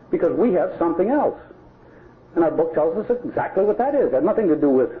 because we have something else. And our book tells us exactly what that is. It has nothing to do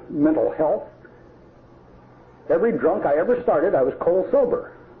with mental health. Every drunk I ever started, I was cold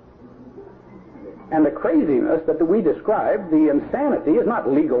sober. And the craziness that we describe, the insanity, is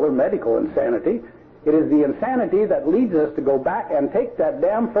not legal or medical insanity. It is the insanity that leads us to go back and take that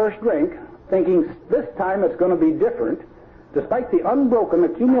damn first drink, thinking this time it's going to be different, despite the unbroken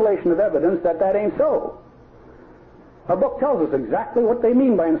accumulation of evidence that that ain't so. Our book tells us exactly what they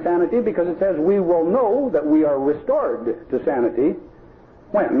mean by insanity, because it says we will know that we are restored to sanity.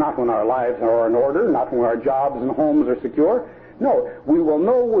 When? Not when our lives are in order, not when our jobs and homes are secure. No, we will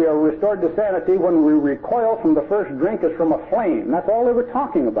know we are restored to sanity when we recoil from the first drink as from a flame. That's all they were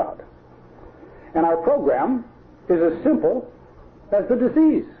talking about. And our program is as simple as the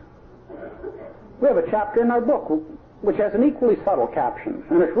disease. We have a chapter in our book which has an equally subtle caption,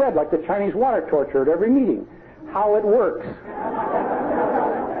 and it's read like the Chinese water torture at every meeting. How it works.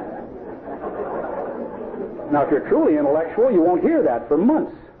 Now, if you're truly intellectual, you won't hear that for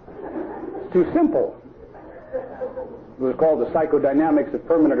months. It's too simple. It was called the psychodynamics of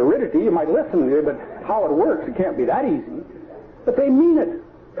permanent aridity. You might listen to it, but how it works, it can't be that easy. But they mean it.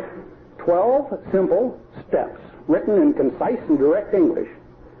 12 simple steps, written in concise and direct English.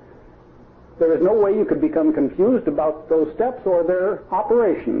 There is no way you could become confused about those steps or their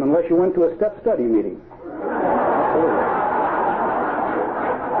operation unless you went to a step study meeting.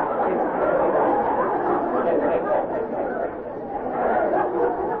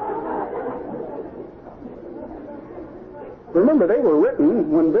 Remember, they were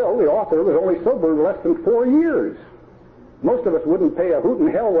written when Bill, the author, was only sober less than 4 years. Most of us wouldn't pay a hoot in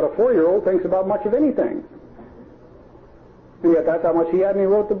hell what a 4-year-old thinks about much of anything. And yet that's how much he had when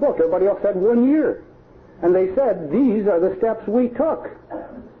he wrote the book. Everybody else had 1 year. And they said, these are the steps we took.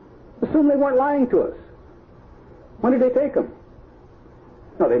 Assume they weren't lying to us. When did they take them?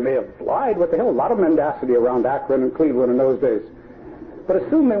 Now, they may have lied. What the hell? A lot of mendacity around Akron and Cleveland in those days. But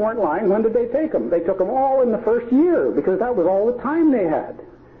assume they weren't lying. When did they take them? They took them all in the first year, because that was all the time they had.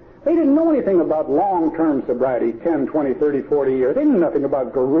 They didn't know anything about long-term sobriety, 10, 20, 30, 40 years. They knew nothing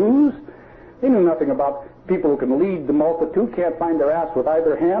about gurus. They knew nothing about people who can lead the multitude, can't find their ass with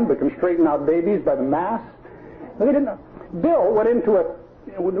either hand, but can straighten out babies by the mass. They didn't know. Bill went into it.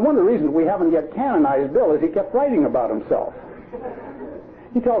 One of the reasons we haven't yet canonized Bill is he kept writing about himself.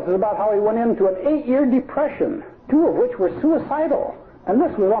 He tells us about how he went into an 8-year depression, 2 of which were suicidal. And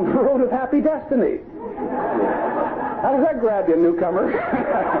this was on the road of happy destiny. How does that grab you, newcomer?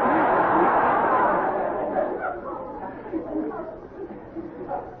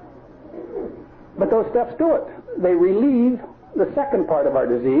 But those steps do it. They relieve the second part of our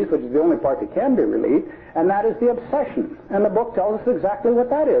disease, which is the only part that can be relieved, and that is the obsession. And the book tells us exactly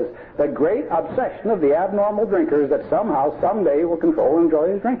what that is. The great obsession of the abnormal drinkers that somehow, someday, will control and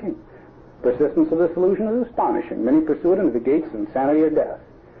enjoy his drinking. Persistence of this illusion is astonishing. Many pursue it into the gates of insanity or death.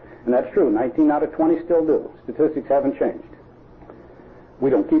 And that's true. 19 out of 20 still do. Statistics haven't changed. We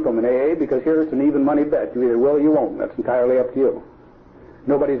don't keep them in AA because here it's an even money bet. You either will or you won't. That's entirely up to you.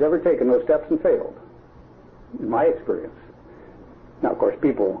 Nobody's ever taken those steps and failed, in my experience. Now, of course,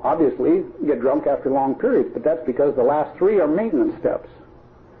 people obviously get drunk after long periods, but that's because the last 3 are maintenance steps.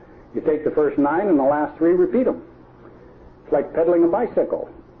 You take the first 9 and the last 3 repeat them. It's like pedaling a bicycle.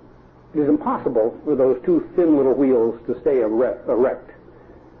 It is impossible for those 2 thin little wheels to stay erect.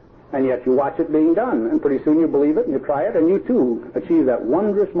 And yet you watch it being done, and pretty soon you believe it, and you try it, and you too achieve that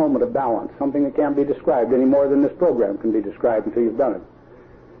wondrous moment of balance, something that can't be described any more than this program can be described until you've done it.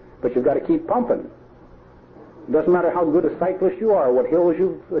 But you've got to keep pumping. It doesn't matter how good a cyclist you are, what hills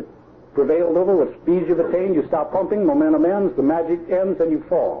you've prevailed over, what speeds you've attained, you stop pumping, momentum ends, the magic ends, and you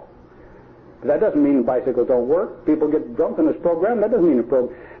fall. But that doesn't mean bicycles don't work. People get drunk in this program. That doesn't mean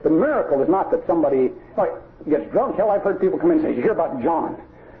the miracle is not that somebody gets drunk. Hell, I've heard people come in and say, "You hear about John?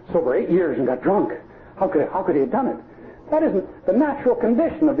 Sober 8 years and got drunk. How could he have done it?" That isn't the natural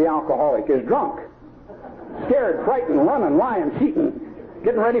condition of the alcoholic. Is drunk, scared, frightened, running, lying, cheating,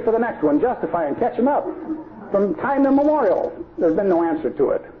 getting ready for the next one, justifying, catching up. From time immemorial, there's been no answer to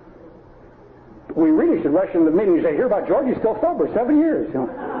it. We really should rush into the meeting and say, "Hear about George? He's still sober, 7 years." You know?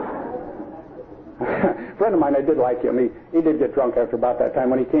 A friend of mine, I did like him. He did get drunk after about that time.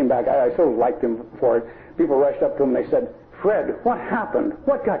 When he came back, I sort of liked him for it. People rushed up to him and they said, "Fred, what happened?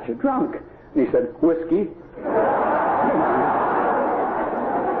 What got you drunk?" And he said, "Whiskey."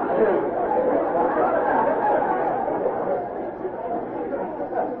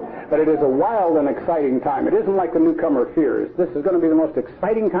 But it is a wild and exciting time. It isn't like the newcomer fears. This is going to be the most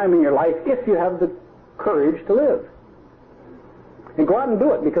exciting time in your life if you have the courage to live. And go out and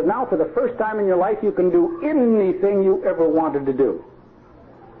do it, because now for the first time in your life you can do anything you ever wanted to do.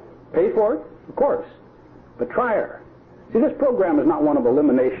 Pay for it, of course, but try her. See, this program is not one of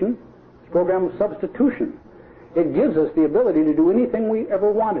elimination. It's a program of substitution. It gives us the ability to do anything we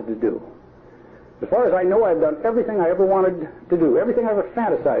ever wanted to do. As far as I know, I've done everything I ever wanted to do, everything I ever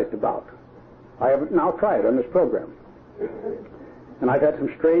fantasized about. I have now tried on this program. And I've had some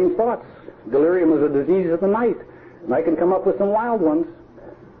strange thoughts. Delirium is a disease of the night, and I can come up with some wild ones.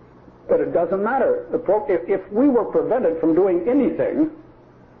 But it doesn't matter. If we were prevented from doing anything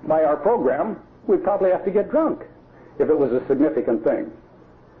by our program, we'd probably have to get drunk if it was a significant thing.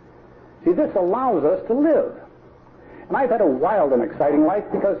 See, this allows us to live. And I've had a wild and exciting life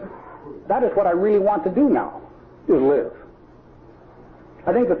because that is what I really want to do now, is live.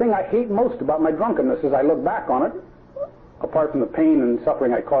 I think the thing I hate most about my drunkenness as I look back on it, apart from the pain and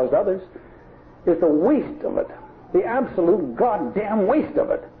suffering I caused others, is the waste of it. The absolute goddamn waste of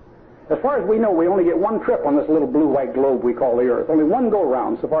it. As far as we know, we only get one trip on this little blue-white globe we call the Earth. Only one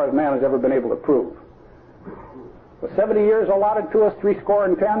go-round, so far as man has ever been able to prove. With 70 years allotted to us, 70,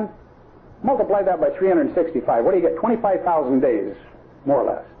 multiply that by 365. What do you get? 25,000 days, more or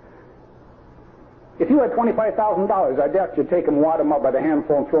less. If you had $25,000, I doubt you'd take them, wad them up by the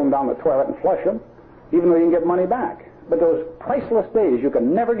handful and throw them down the toilet and flush them, even though you can get money back. But those priceless days you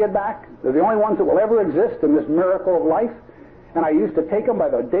can never get back. They're the only ones that will ever exist in this miracle of life. And I used to take them by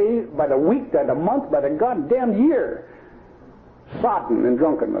the day, by the week, by the month, by the goddamn year. Sodden in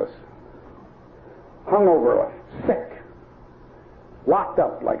drunkenness. Hungover, sick. Locked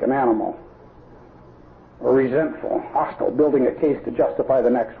up like an animal. Or resentful, hostile, building a case to justify the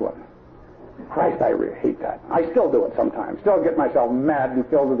next one. Christ, I really hate that. I still do it sometimes. Still get myself mad and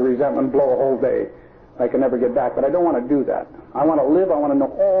filled with resentment, blow a whole day. I can never get back, but I don't want to do that. I want to live. I want to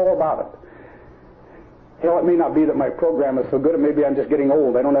know all about it. Hell, it may not be that my program is so good. Maybe I'm just getting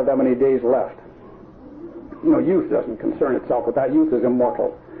old. I don't have that many days left. You know, youth doesn't concern itself with that. Youth is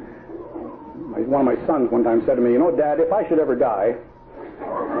immortal. One of my sons one time said to me, "You know, Dad, if I should ever die..."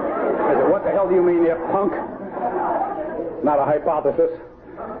 I said, "What the hell do you mean, you punk? Not a hypothesis.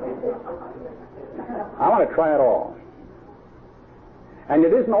 I want to try it all." And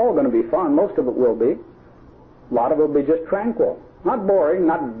it isn't all going to be fun. Most of it will be. A lot of it will be just tranquil. Not boring,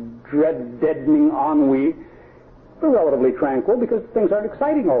 not deadening ennui, but relatively tranquil because things aren't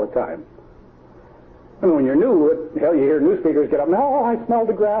exciting all the time. I mean, when you're new, hell, you hear news speakers get up and, "Oh, I smelled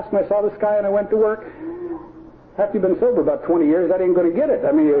the grass and I saw the sky and I went to work." After you've been sober about 20 years, that ain't going to get it.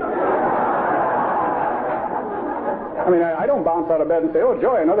 I mean, I don't bounce out of bed and say, "Oh,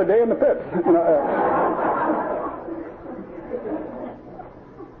 joy, another day in the pits." You know,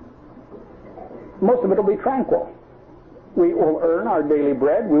 most of it will be tranquil. We will earn our daily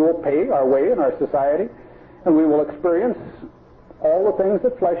bread, we will pay our way in our society, and we will experience all the things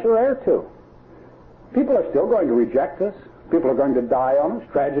that flesh are heir to. People are still going to reject us. People are going to die on us.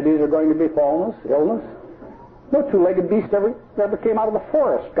 Tragedies are going to befall us. Illness. No two-legged beast ever came out of the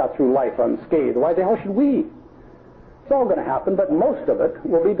forest, got through life unscathed. Why the hell should we? It's all going to happen, but most of it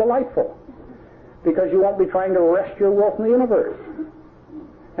will be delightful because you won't be trying to wrest your will from the universe.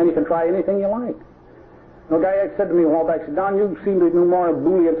 And you can try anything you like. A guy said to me a while back, said, Don, you seem to be more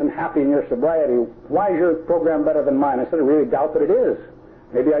ebullient and happy in your sobriety. Why is your program better than mine? I said, I really doubt that it is.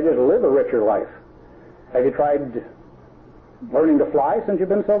 Maybe I just live a richer life. Have you tried learning to fly since you've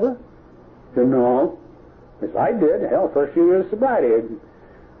been sober? I said, no. I said, I did. Hell, first few years of sobriety.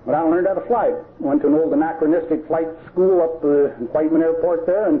 Went out and learned how to fly. Went to an old anachronistic flight school up in Whiteman Airport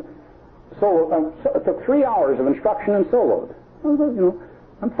there, and it took 3 hours of instruction and soloed.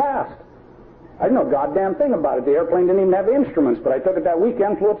 I'm fast. I didn't know a goddamn thing about it. The airplane didn't even have instruments, but I took it that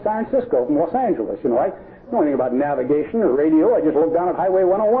weekend, flew up San Francisco from Los Angeles. I don't know anything about navigation or radio. I just looked down at Highway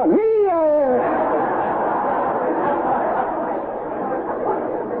 101.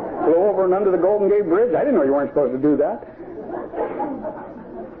 Flew over and under the Golden Gate Bridge. I didn't know you weren't supposed to do that.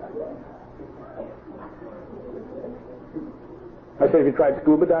 I said, have you tried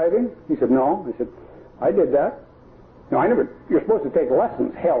scuba diving? He said, no. I said, I did that. No, you're supposed to take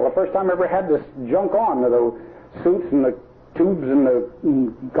lessons. Hell, the first time I ever had this junk on, the suits and the tubes and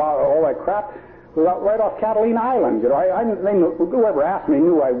all that crap, was right off Catalina Island. Whoever asked me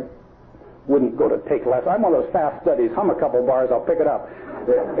knew I wouldn't go to take lessons. I'm one of those fast studies. Hum a couple bars, I'll pick it up.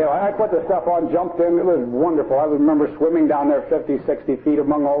 I put the stuff on, jumped in. It was wonderful. I remember swimming down there 50, 60 feet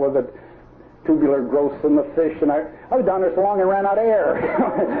among all of the tubular growths and the fish, and I was down there so long I ran out of air.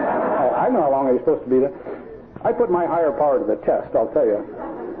 I know how long I was supposed to be there. I put my higher power to the test, I'll tell you.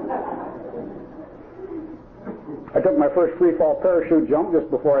 I took my first free-fall parachute jump just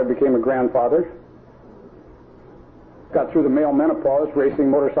before I became a grandfather. Got through the male menopause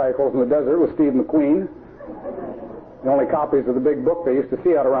racing motorcycles in the desert with Steve McQueen. The only copies of the big book they used to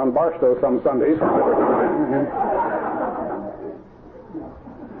see out around Barstow some Sundays.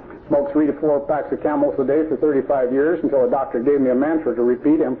 Smoked 3 to 4 packs of Camels a day for 35 years until a doctor gave me a mantra to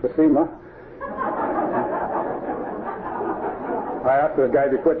repeat, emphysema. I asked this guy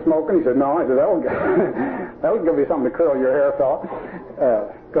to quit smoking. He said, no. I said, that'll give you something to curl your hair, fella.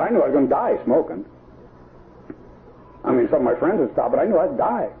 Because I knew I was going to die smoking. I mean, some of my friends would stop, but I knew I'd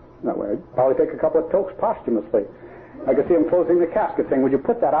die. That way, I'd probably take a couple of tokes posthumously. I could see him closing the casket saying, would you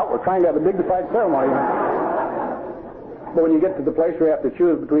put that out? We're trying to have a dignified ceremony. But when you get to the place where you have to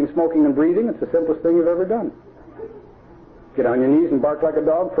choose between smoking and breathing, it's the simplest thing you've ever done. Get on your knees and bark like a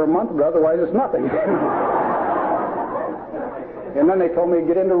dog for a month, but otherwise it's nothing. And then they told me to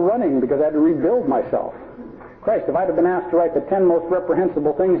get into running because I had to rebuild myself. Christ, if I'd have been asked to write the 10 most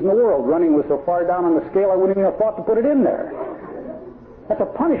reprehensible things in the world, running was so far down on the scale I wouldn't even have thought to put it in there. That's a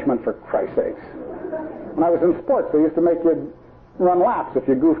punishment, for Christ's sakes. When I was in sports, they used to make you run laps if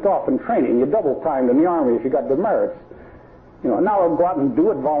you goofed off in training. You double-timed in the Army if you got demerits. Now I'll go out and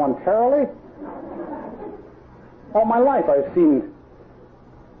do it voluntarily. All my life I've seen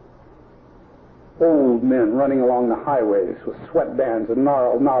old men running along the highways with sweatbands and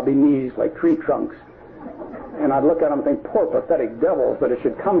gnarled, knobby knees like tree trunks. And I'd look at them and think, poor pathetic devils, that it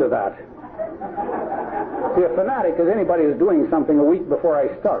should come to that. See, a fanatic is anybody who's doing something a week before I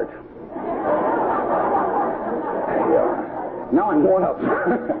start. Now I'm worn up.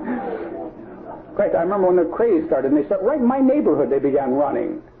 Christ, I remember when the craze started, and they started right in my neighborhood. They began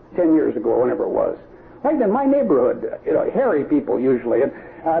running 10 years ago, or whenever it was. Right in my neighborhood, hairy people usually. And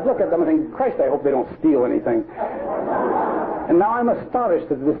I'd look at them and think, Christ, I hope they don't steal anything. And now I'm astonished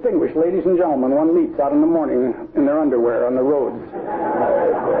at the distinguished ladies and gentlemen one meets out in the morning in their underwear on the roads.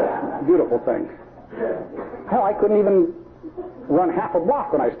 Beautiful thing. Hell, I couldn't even run half a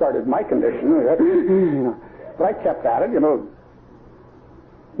block when I started my condition. But I kept at it,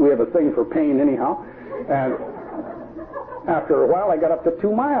 We have a thing for pain anyhow. And after a while, I got up to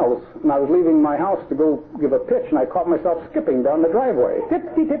 2 miles, and I was leaving my house to go give a pitch, and I caught myself skipping down the driveway.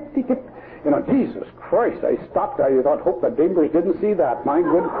 Tipty, tipty, tip. Jesus Christ, I stopped. I thought, hope the neighbors didn't see that. My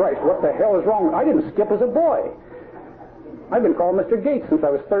good Christ, what the hell is wrong? I didn't skip as a boy. I've been called Mr. Gates since I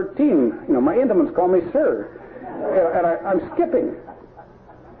was 13. My intimates call me Sir. And I'm skipping.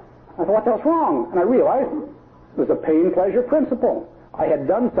 I thought, what the hell's wrong? And I realized it was a pain-pleasure principle. I had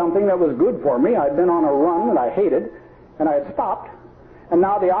done something that was good for me. I'd been on a run that I hated, and I had stopped. And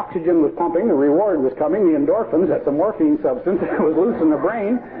now the oxygen was pumping, the reward was coming, the endorphins, that's a morphine substance, that was loose in the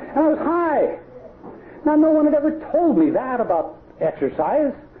brain, and I was high. Now, no one had ever told me that about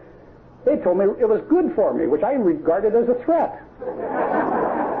exercise. They told me it was good for me, which I regarded as a threat.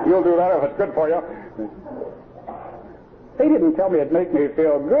 You'll do that if it's good for you. They didn't tell me it'd make me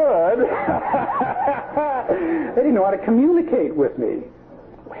feel good. They didn't know how to communicate with me.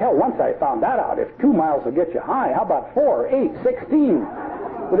 Hell, once I found that out, if 2 miles will get you high, how about 4, 8, 16?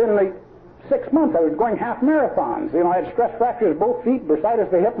 Within like 6 months, I was going half marathons. You know, I had stress fractures, both feet, bursitis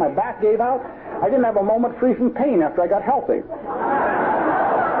of the hip, my back gave out. I didn't have a moment free from pain after I got healthy.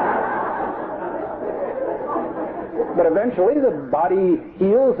 But eventually, the body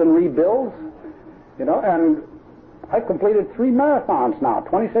heals and rebuilds, you know, and I've completed 3 marathons now,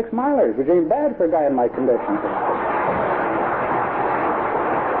 26 milers, which ain't bad for a guy in my condition.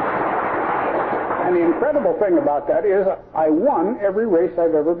 And the incredible thing about that is I won every race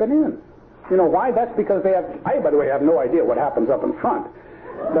I've ever been in. You know why? That's because they have, I, by the way, have no idea what happens up in front.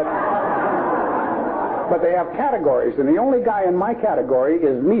 But they have categories, and the only guy in my category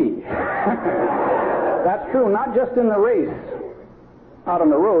is me. That's true not just in the race out on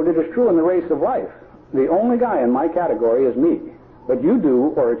the road, it is true in the race of life. The only guy in my category is me. What you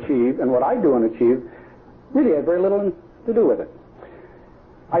do or achieve and what I do and achieve really has very little to do with it.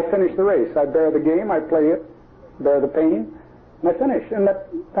 I finish the race. I bear the game, I play it, bear the pain, and I finish. And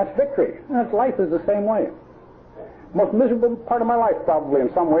that's victory. And life is the same way. The most miserable part of my life probably in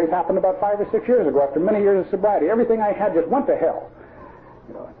some ways happened about 5 or 6 years ago after many years of sobriety. Everything I had just went to hell.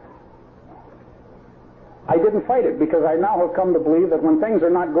 You know, I didn't fight it because I now have come to believe that when things are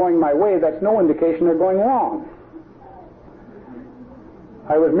not going my way, that's no indication they're going wrong.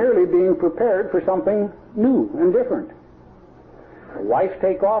 I was merely being prepared for something new and different. My wife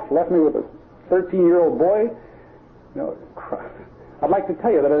take off, left me with a 13-year-old boy. You know, I'd like to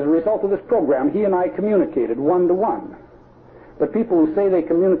tell you that as a result of this program, he and I communicated one-to-one. But people who say they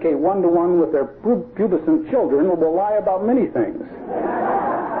communicate one-to-one with their pubescent children will lie about many things.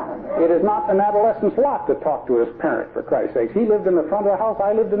 It is not an adolescent's lot to talk to his parent, for Christ's sake. He lived in the front of the house,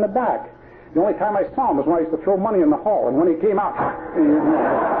 I lived in the back. The only time I saw him was when I used to throw money in the hall, and when he came out...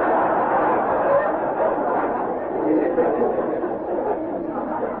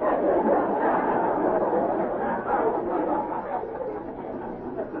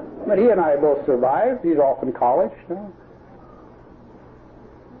 But he and I both survived. He's off in college. You know.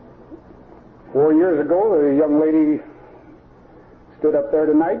 4 years ago, a young lady stood up there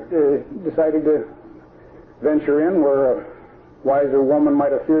tonight, decided to venture in where a wiser woman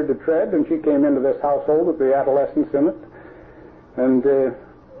might have feared to tread, and she came into this household with the adolescents in it, and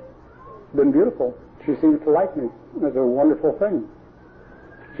been beautiful. She seems to like me. It's a wonderful thing.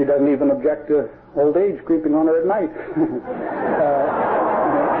 She doesn't even object to old age creeping on her at night.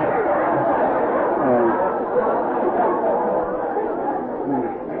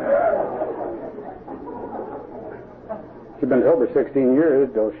 She's been sober 16 years,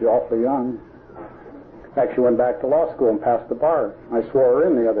 though she's awfully young. In fact, she went back to law school and passed the bar. I swore her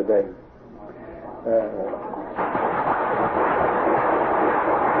in the other day.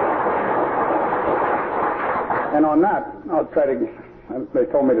 And on that, I'll try to... They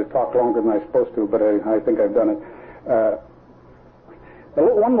told me to talk longer than I was supposed to, but I think I've done it.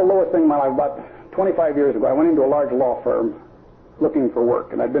 One of the lowest things in my life, about 25 years ago, I went into a large law firm looking for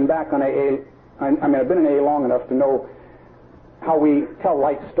work, and I'd been back on AA. I've been in AA long enough to know how we tell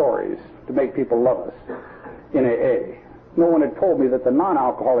light stories to make people love us in AA. No one had told me that the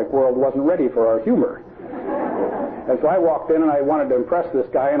non-alcoholic world wasn't ready for our humor. And so I walked in and I wanted to impress this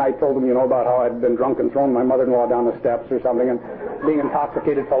guy, and I told him, you know, about how I'd been drunk and thrown my mother-in-law down the steps or something, and being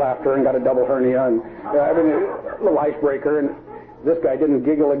intoxicated fell after and got a double hernia, and a little icebreaker, and this guy didn't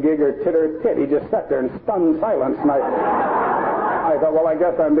giggle a gig or titter a tit. He just sat there in stunned silence, and I thought, well, I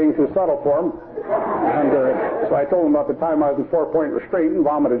guess I'm being too subtle for him. And so I told him about the time I was in 4-point restraint and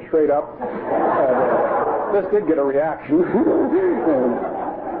vomited straight up. This did get a reaction.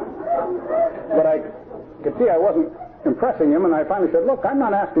 But I could see I wasn't impressing him, and I finally said, look, I'm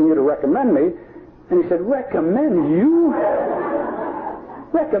not asking you to recommend me. And he said, recommend you?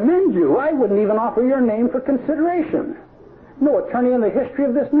 Recommend you? I wouldn't even offer your name for consideration. No attorney in the history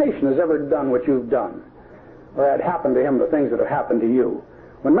of this nation has ever done what you've done, or had happened to him the things that have happened to you.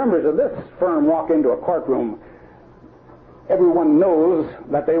 When members of this firm walk into a courtroom, everyone knows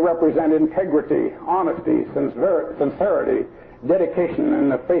that they represent integrity, honesty, sincerity, dedication in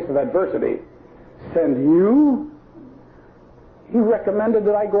the face of adversity. Send you? He recommended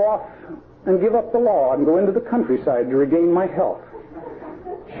that I go off and give up the law and go into the countryside to regain my health.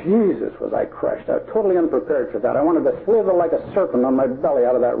 Jesus, was I crushed. I was totally unprepared for that. I wanted to slither like a serpent on my belly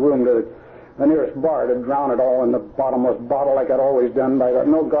out of that room to the nearest bar to drown it all in the bottomless bottle like I'd always done. But I thought,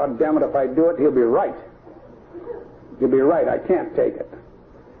 no, God damn it, if I do it, he'll be right. He'll be right. I can't take it.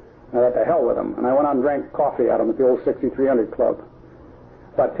 I thought, to hell with him. And I went out and drank coffee out of him at the old 6300 Club.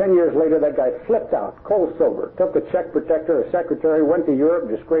 About 10 years later, that guy flipped out, cold sober, took a check protector, a secretary, went to Europe,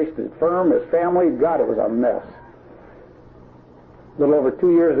 disgraced his firm, his family. God, it was a mess. A little over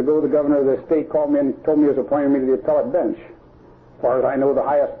 2 years ago, the governor of the state called me and told me he was appointing me to the appellate bench. As far as I know, the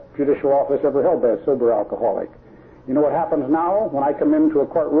highest judicial office ever held by a sober alcoholic. You know what happens now? When I come into a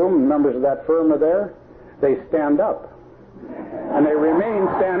courtroom and members of that firm are there, they stand up. And they remain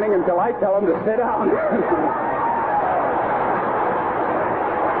standing until I tell them to sit down.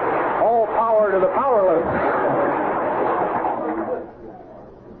 All power to the powerless.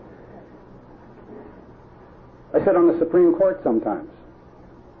 I sit on the Supreme Court sometimes.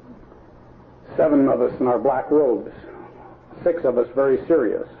 7 of us in our black robes. 6 of us very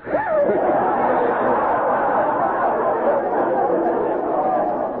serious.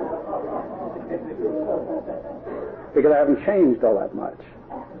 Because I haven't changed all that much.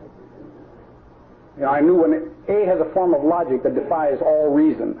 You know, I knew when A has a form of logic that defies all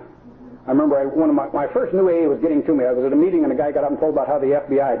reason. I remember one of my first new AA was getting to me. I was at a meeting and a guy got up and told about how the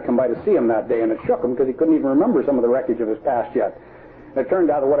FBI had come by to see him that day, and it shook him because he couldn't even remember some of the wreckage of his past yet. And it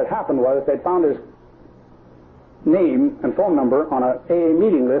turned out that what had happened was they'd found his name and phone number on an AA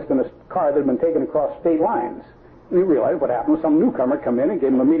meeting list in a car that had been taken across state lines. And he realized what happened was some newcomer come in and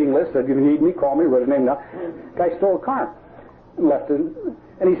gave him a meeting list, said, "You need me, call me," wrote his name down. Guy stole a car and left it.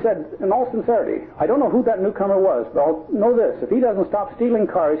 And he said, in all sincerity, "I don't know who that newcomer was, but I'll know this. If he doesn't stop stealing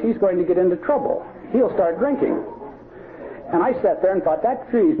cars, he's going to get into trouble. He'll start drinking." And I sat there and thought, that's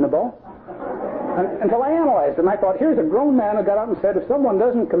reasonable. Until I analyzed it, and I thought, here's a grown man who got up and said, if someone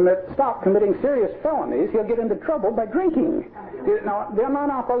doesn't stop committing serious felonies, he'll get into trouble by drinking. Now, the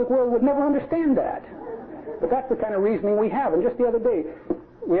non-alcoholic world would never understand that. But that's the kind of reasoning we have. And just the other day,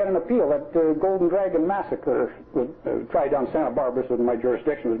 we had an appeal that Golden Dragon Massacre was tried down Santa Barbara, so in my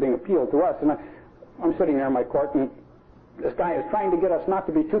jurisdiction was being appealed to us. And I'm sitting there in my court, and this guy is trying to get us not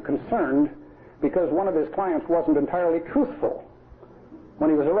to be too concerned because one of his clients wasn't entirely truthful when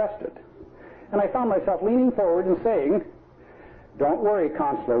he was arrested. And I found myself leaning forward and saying, "Don't worry,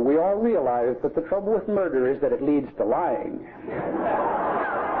 Counselor, we all realize that the trouble with murder is that it leads to lying."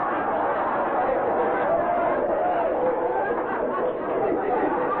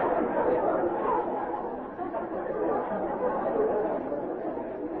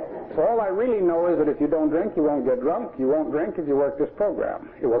 So all I really know is that if you don't drink, you won't get drunk. You won't drink if you work this program.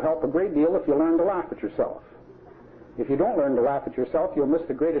 It will help a great deal if you learn to laugh at yourself. If you don't learn to laugh at yourself, you'll miss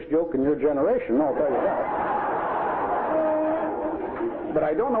the greatest joke in your generation, I'll tell you that. But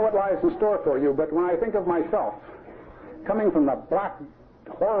I don't know what lies in store for you, but when I think of myself, coming from the black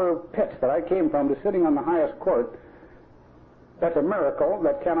horror pits that I came from to sitting on the highest court, that's a miracle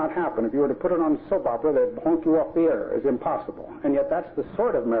that cannot happen. If you were to put it on soap opera, they'd honk you off the air. It's impossible. And yet that's the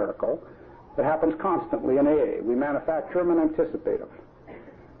sort of miracle that happens constantly in AA. We manufacture them and anticipate them.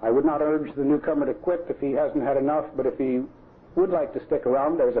 I would not urge the newcomer to quit if he hasn't had enough, but if he would like to stick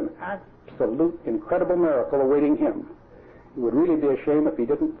around, there's an absolute incredible miracle awaiting him. It would really be a shame if he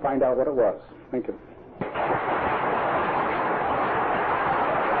didn't find out what it was. Thank you.